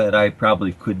things that I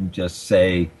probably couldn't just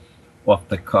say off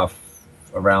the cuff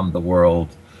around the world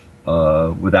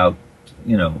without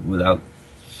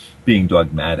being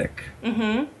dogmatic.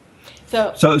 Mm-hmm.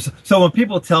 So when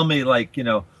people tell me, like,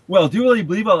 well, do you really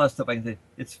believe all that stuff? I can say,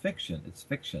 it's fiction. It's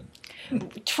fiction.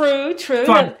 True.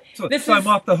 So I'm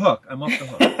off the hook.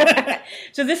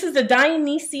 So this is The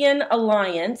Dionysian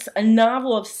Alliance, a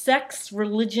novel of sex,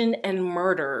 religion, and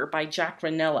murder by Jack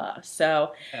Ranella.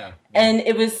 So, yeah. And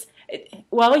it was,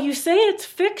 well, you say it's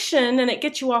fiction and it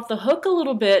gets you off the hook a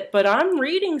little bit, but I'm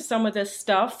reading some of this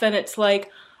stuff and it's like,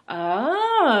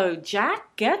 oh,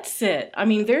 Jack gets it. I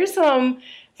mean, there's some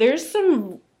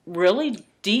really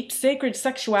deep sacred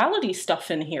sexuality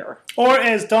stuff in here. Or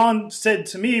as Dawn said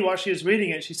to me while she was reading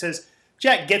it, she says,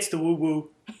 Jack gets the woo-woo.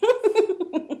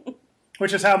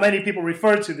 Which is how many people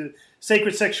refer to the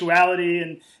sacred sexuality.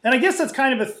 And I guess that's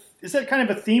is that kind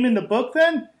of a theme in the book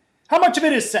then? How much of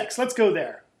it is sex? Let's go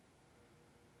there.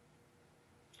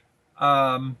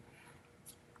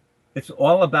 It's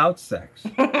all about sex.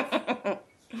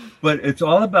 But it's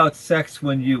all about sex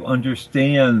when you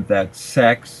understand that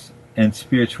sex and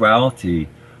spirituality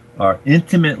are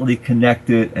intimately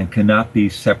connected and cannot be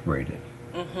separated.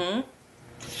 Mm-hmm.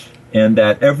 And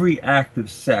that every act of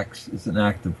sex is an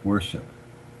act of worship.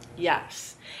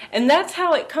 Yes. And that's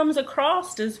how it comes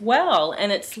across as well.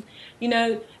 And it's,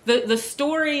 the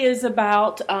story is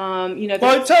about,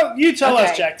 Well, tell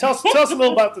us, Jack. Tell us a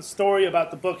little about the story,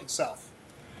 about the book itself.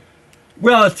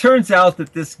 Well, it turns out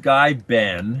that this guy,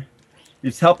 Ben,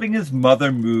 is helping his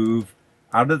mother move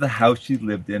out of the house she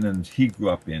lived in and he grew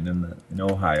up in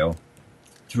Ohio,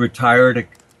 to retire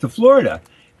to Florida.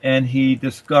 And he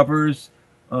discovers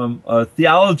a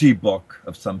theology book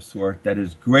of some sort that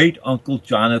his great uncle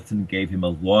Jonathan gave him a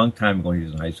long time ago when he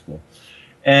was in high school.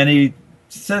 And he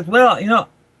said, well,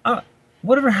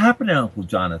 whatever happened to Uncle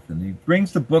Jonathan? He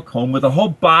brings the book home with a whole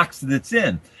box that it's in.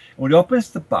 And when he opens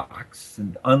the box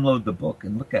and unload the book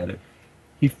and look at it,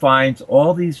 he finds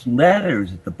all these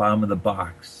letters at the bottom of the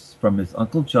box from his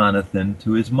Uncle Jonathan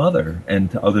to his mother and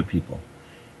to other people.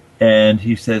 And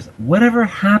he says, whatever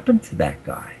happened to that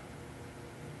guy?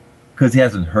 Because he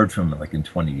hasn't heard from him like in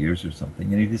 20 years or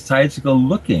something. And he decides to go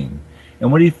looking.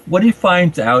 And what he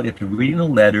finds out after reading the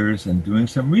letters and doing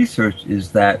some research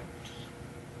is that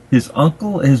his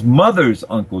mother's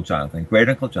Uncle Jonathan, great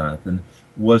Uncle Jonathan,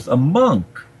 was a monk.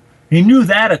 He knew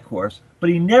that, of course, but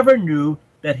he never knew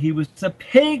that he was a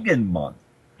pagan monk.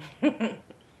 So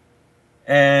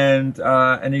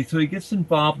he gets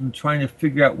involved in trying to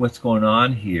figure out what's going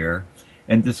on here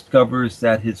and discovers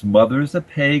that his mother's a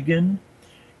pagan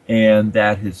and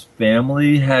that his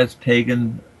family has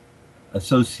pagan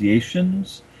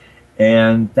associations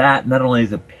and that not only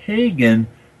is a pagan,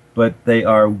 but they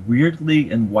are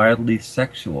weirdly and wildly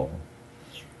sexual.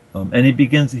 And he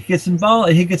gets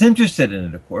involved, he gets interested in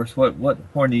it, of course. What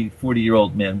horny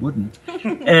 40-year-old man wouldn't?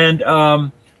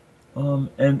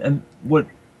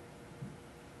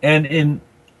 and in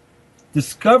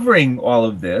discovering all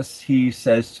of this, he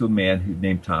says to a man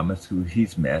named Thomas, who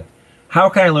he's met, "How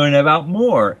can I learn about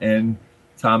more?" And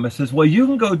Thomas says, "Well, you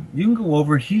can go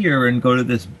over here and go to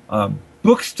this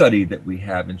book study that we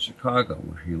have in Chicago,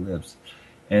 where he lives."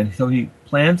 And so he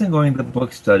plans on going to the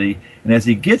book study. And as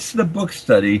he gets to the book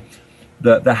study,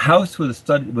 the house where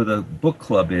the book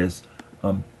club is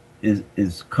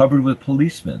covered with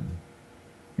policemen.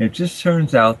 And it just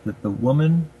turns out that the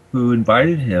woman who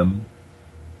invited him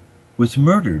was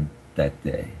murdered that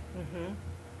day. Mm-hmm.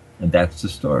 And that's the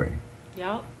story.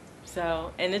 Yep.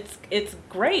 So, and it's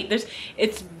great.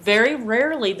 It's very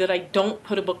rarely that I don't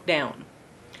put a book down.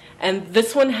 And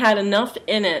this one had enough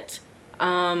in it.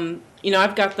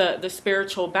 I've got the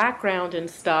spiritual background and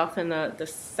stuff, and the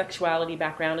sexuality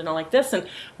background and all like this. And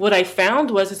what I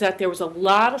found is that there was a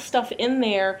lot of stuff in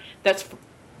there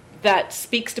that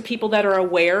speaks to people that are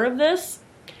aware of this.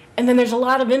 And then there's a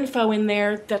lot of info in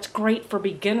there that's great for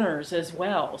beginners as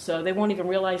well. So they won't even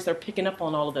realize they're picking up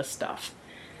on all of this stuff.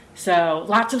 So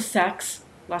lots of sex,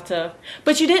 but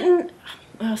you didn't.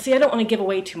 See, I don't want to give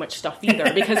away too much stuff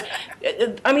either, because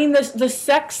the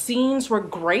sex scenes were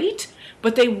great,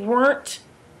 but they weren't.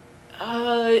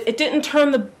 It didn't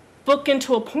turn the book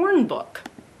into a porn book.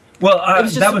 Well,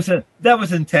 that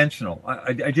was intentional.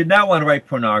 I did not want to write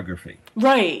pornography,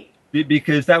 right?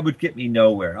 Because that would get me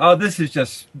nowhere. Oh, this is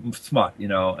just smut,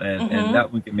 and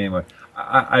that would get me anywhere.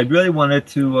 I really wanted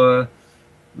to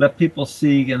let people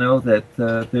see,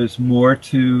 that there's more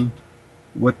to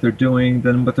what they're doing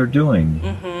than what they're doing,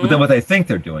 than what they think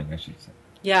they're doing, I should say.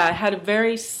 Yeah, it had a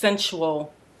very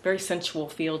sensual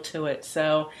feel to it.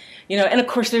 So, and of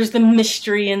course there's the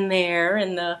mystery in there,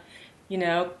 and the,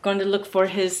 going to look for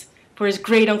his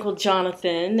great uncle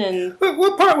Jonathan. And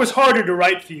what part was harder to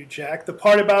write for you, Jack? The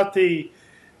part about the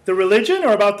religion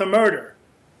or about the murder?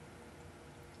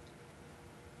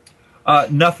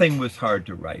 Nothing was hard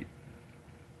to write.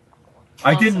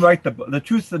 Awesome. I didn't write the book. The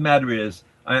truth of the matter is,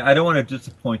 I don't want to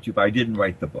disappoint you, but I didn't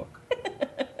write the book.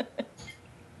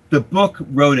 The book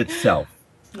wrote itself.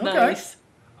 Nice.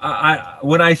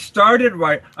 When I started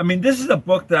writing, this is a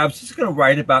book that I was just going to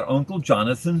write about Uncle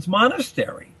Jonathan's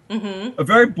monastery. Mm-hmm. A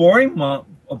very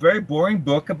boring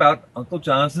book about Uncle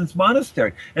Jonathan's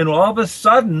monastery. And all of a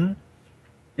sudden,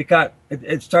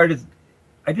 it started.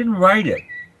 I didn't write it.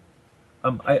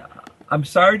 I'm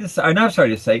sorry to say. I'm not sorry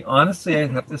to say. Honestly, I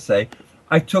have to say,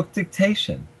 I took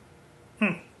dictation.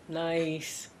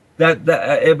 Nice. That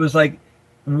it was like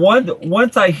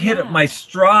once I hit my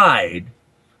stride.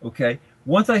 Okay.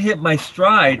 Once I hit my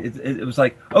stride, it was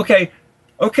like, okay,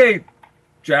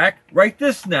 Jack, write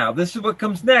this now. This is what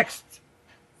comes next.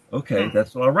 Okay,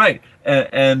 that's what I'll write.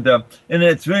 And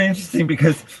it's really interesting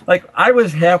because, like, I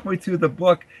was halfway through the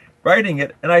book writing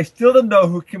it, and I still didn't know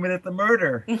who committed the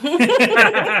murder.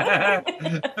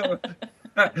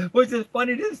 Which is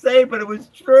funny to say, but it was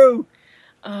true.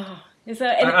 Oh. I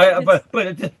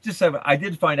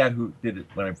did find out who did it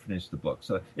when I finished the book.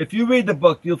 So if you read the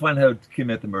book, you'll find how to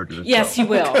commit the murder. Yes, you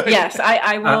will. Yes,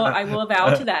 I will. I will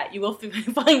vow to that. You will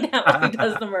find out who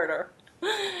does the murder.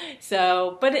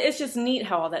 So, but it's just neat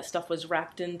how all that stuff was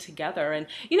wrapped in together, and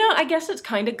I guess it's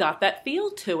kind of got that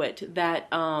feel to it that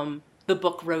the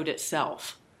book wrote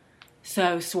itself.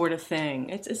 So, sort of thing.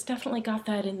 It's definitely got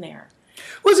that in there.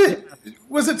 Was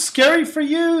it scary for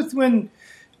you when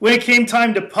it came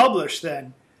time to publish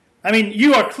then?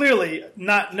 You are clearly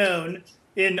not known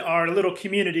in our little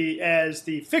community as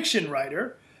the fiction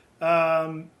writer.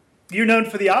 You're known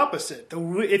for the opposite.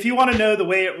 If you want to know the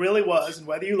way it really was and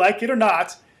whether you like it or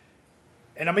not,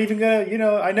 and I'm even going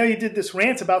to, I know you did this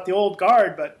rant about the old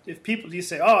guard, but if you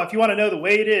say, if you want to know the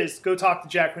way it is, go talk to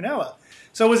Jack Ranella.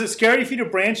 So was it scary for you to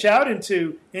branch out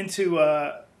into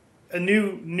a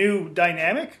new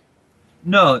dynamic?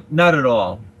 No, not at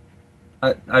all.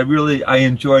 I really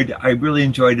enjoyed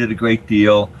it a great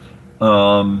deal.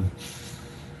 That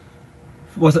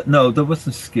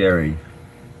wasn't scary.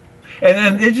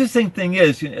 And the interesting thing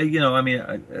is,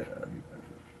 the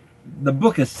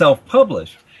book is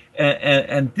self-published,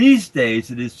 and these days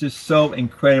it is just so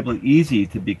incredibly easy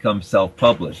to become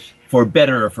self-published, for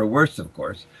better or for worse, of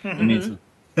course. Mm-hmm.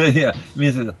 It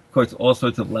means of course all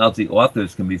sorts of lousy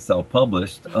authors can be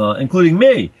self-published, including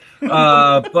me.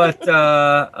 No, it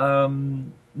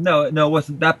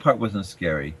wasn't. That part wasn't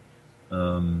scary.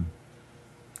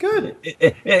 Good.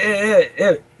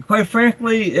 Quite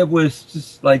frankly, it was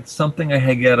just like something I had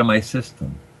to get out of my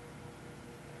system.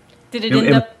 Did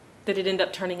it end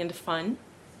up turning into fun?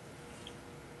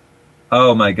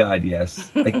 Oh my God,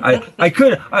 yes. I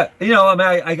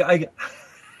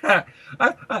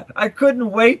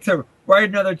couldn't wait to write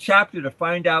another chapter to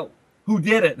find out who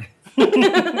did it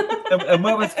and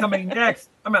what was coming next.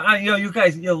 I mean, you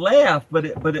guys, you laugh, but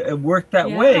it worked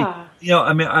that way.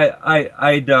 I mean,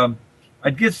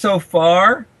 I'd get so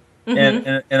far,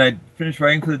 and I'd finish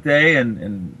writing for the day,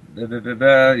 and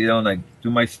I'd do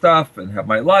my stuff and have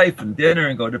my life and dinner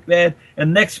and go to bed.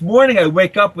 And next morning, I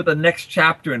wake up with the next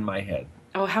chapter in my head.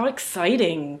 Oh, how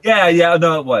exciting! Yeah.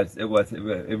 No,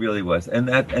 it really was, and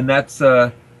that's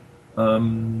what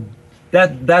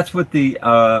the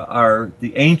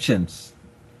ancients,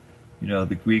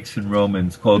 the Greeks and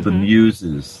Romans called the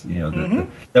muses.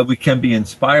 That we can be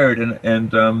inspired,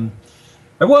 and I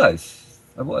was.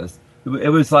 It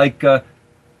was like.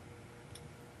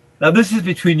 Now this is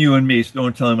between you and me, so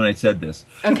don't tell him when I said this.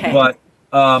 Okay. But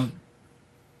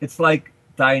it's like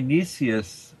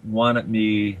Dionysius wanted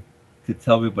me to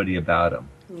tell everybody about him.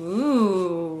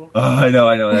 Ooh. Oh, I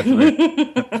know. That's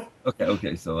right.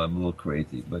 Okay. So I'm a little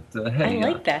crazy, but hey, I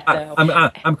like that though.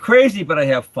 I'm crazy, but I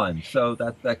have fun, so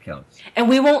that counts. And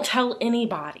we won't tell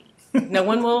anybody. No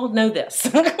one will know this.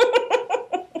 Yeah,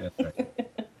 right.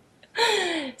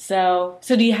 So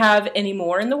do you have any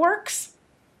more in the works?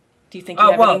 Do you think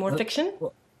you have any more fiction?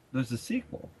 Well, there's a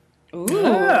sequel. Ooh.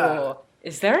 Yeah.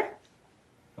 Is there?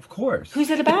 Of course. Who's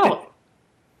it about?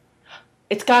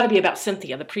 It's got to be about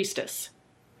Cynthia, the priestess.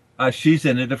 She's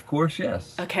in it, of course,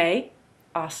 yes. Okay.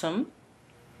 Awesome.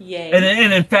 Yay.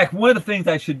 And in fact, one of the things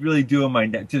I should really do in my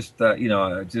just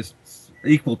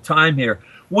equal time here.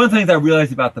 One of the things I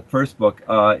realized about the first book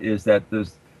is that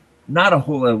there's not a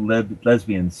whole lot of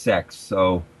lesbian sex,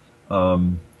 so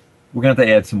we're going to have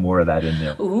to add some more of that in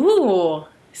there. Ooh.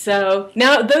 So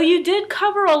now, though you did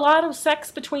cover a lot of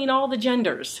sex between all the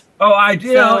genders. Oh, I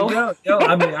did. So...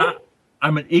 I mean,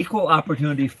 I'm an equal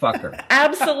opportunity fucker.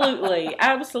 Absolutely.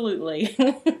 And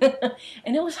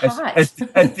it was hot. As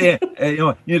Dan,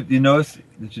 you notice?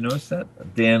 Did you notice that?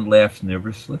 Dan laughs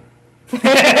nervously.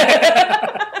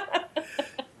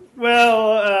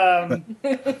 Well,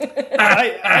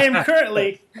 I am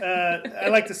currently. I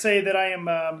like to say that I am.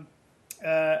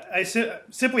 I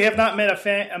simply have not met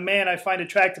a man I find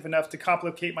attractive enough to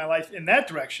complicate my life in that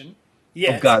direction.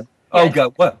 Yes. Oh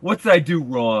God! What did I do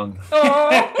wrong? Oh.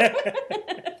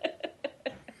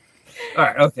 All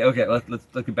right. Okay. Let's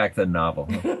get back to the novel.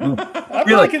 I'm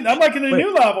liking the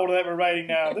new novel that we're writing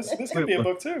now. This could be a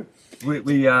book too.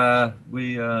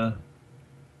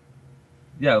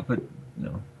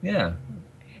 Yeah.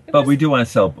 But we do want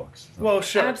to sell books. So. Well,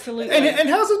 sure. Absolutely. And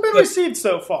how's it been received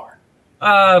so far?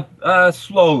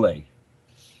 Slowly.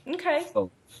 Okay.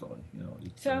 Slowly.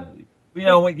 So. You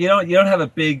don't have a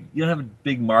big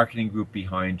marketing group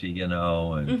behind you,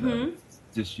 and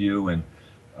just you and.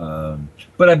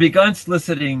 But I begun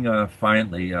soliciting.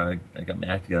 Finally, I got my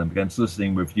act together. I began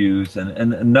soliciting reviews,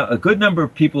 and a good number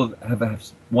of people have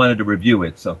wanted to review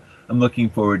it. So I'm looking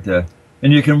forward to.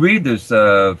 And you can read. There's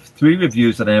 3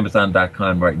 reviews at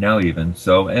Amazon.com right now, even.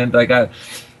 So, and I got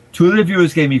 2 of the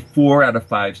reviewers gave me 4 out of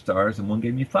 5 stars, and 1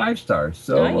 gave me 5 stars.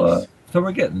 So. Nice. So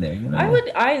we're getting there.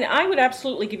 I would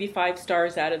absolutely give you 5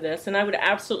 stars out of this, and I would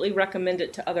absolutely recommend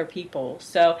it to other people.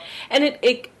 So, and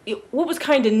it what was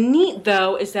kind of neat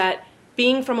though is that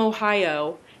being from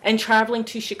Ohio and traveling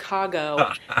to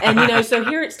Chicago, and so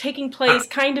here it's taking place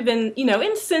kind of in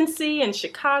in Cincy and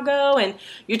Chicago, and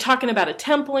you're talking about a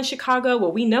temple in Chicago.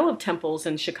 Well, we know of temples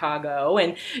in Chicago,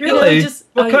 and really,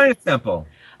 what kind of temple?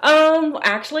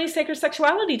 Actually, sacred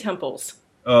sexuality temples.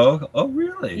 Oh,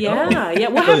 really? Yeah.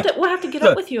 We'll have to get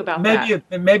up with you about that.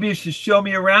 Maybe you should show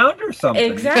me around or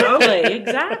something.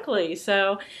 Exactly.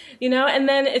 So, and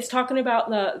then it's talking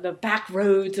about the back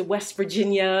roads of West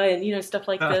Virginia and stuff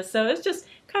like this. So it just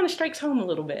kind of strikes home a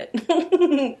little bit.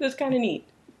 It's kind of neat.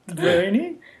 Very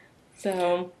neat.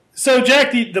 So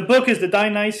Jack, the book is The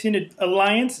Dionysian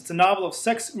Alliance. It's a novel of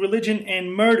sex, religion,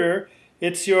 and murder.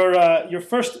 It's your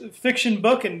first fiction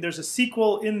book, and there's a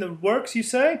sequel in the works, you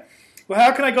say? Well,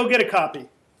 how can I go get a copy?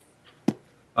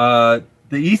 The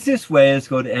easiest way is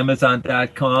go to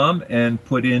Amazon.com and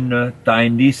put in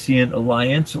Dionysian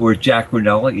Alliance or Jack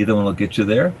Ranella. Either one will get you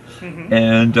there. Mm-hmm.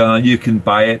 And you can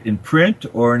buy it in print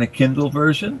or in a Kindle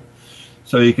version.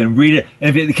 So you can read it.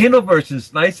 And the Kindle version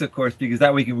is nice, of course, because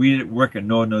that way you can read it at work and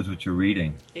no one knows what you're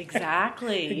reading.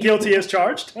 Exactly. Guilty as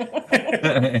charged.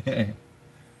 Okay.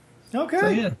 So,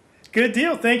 yeah. Good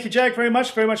deal. Thank you, Jack, very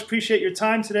much. Very much appreciate your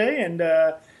time today. And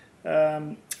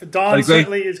Dawn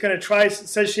certainly is going to try,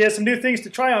 says she has some new things to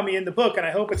try on me in the book, and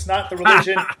I hope it's not the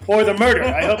religion or the murder.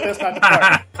 I hope that's not the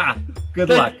part. Good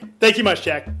luck. Thank you much,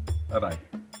 Jack. Bye-bye.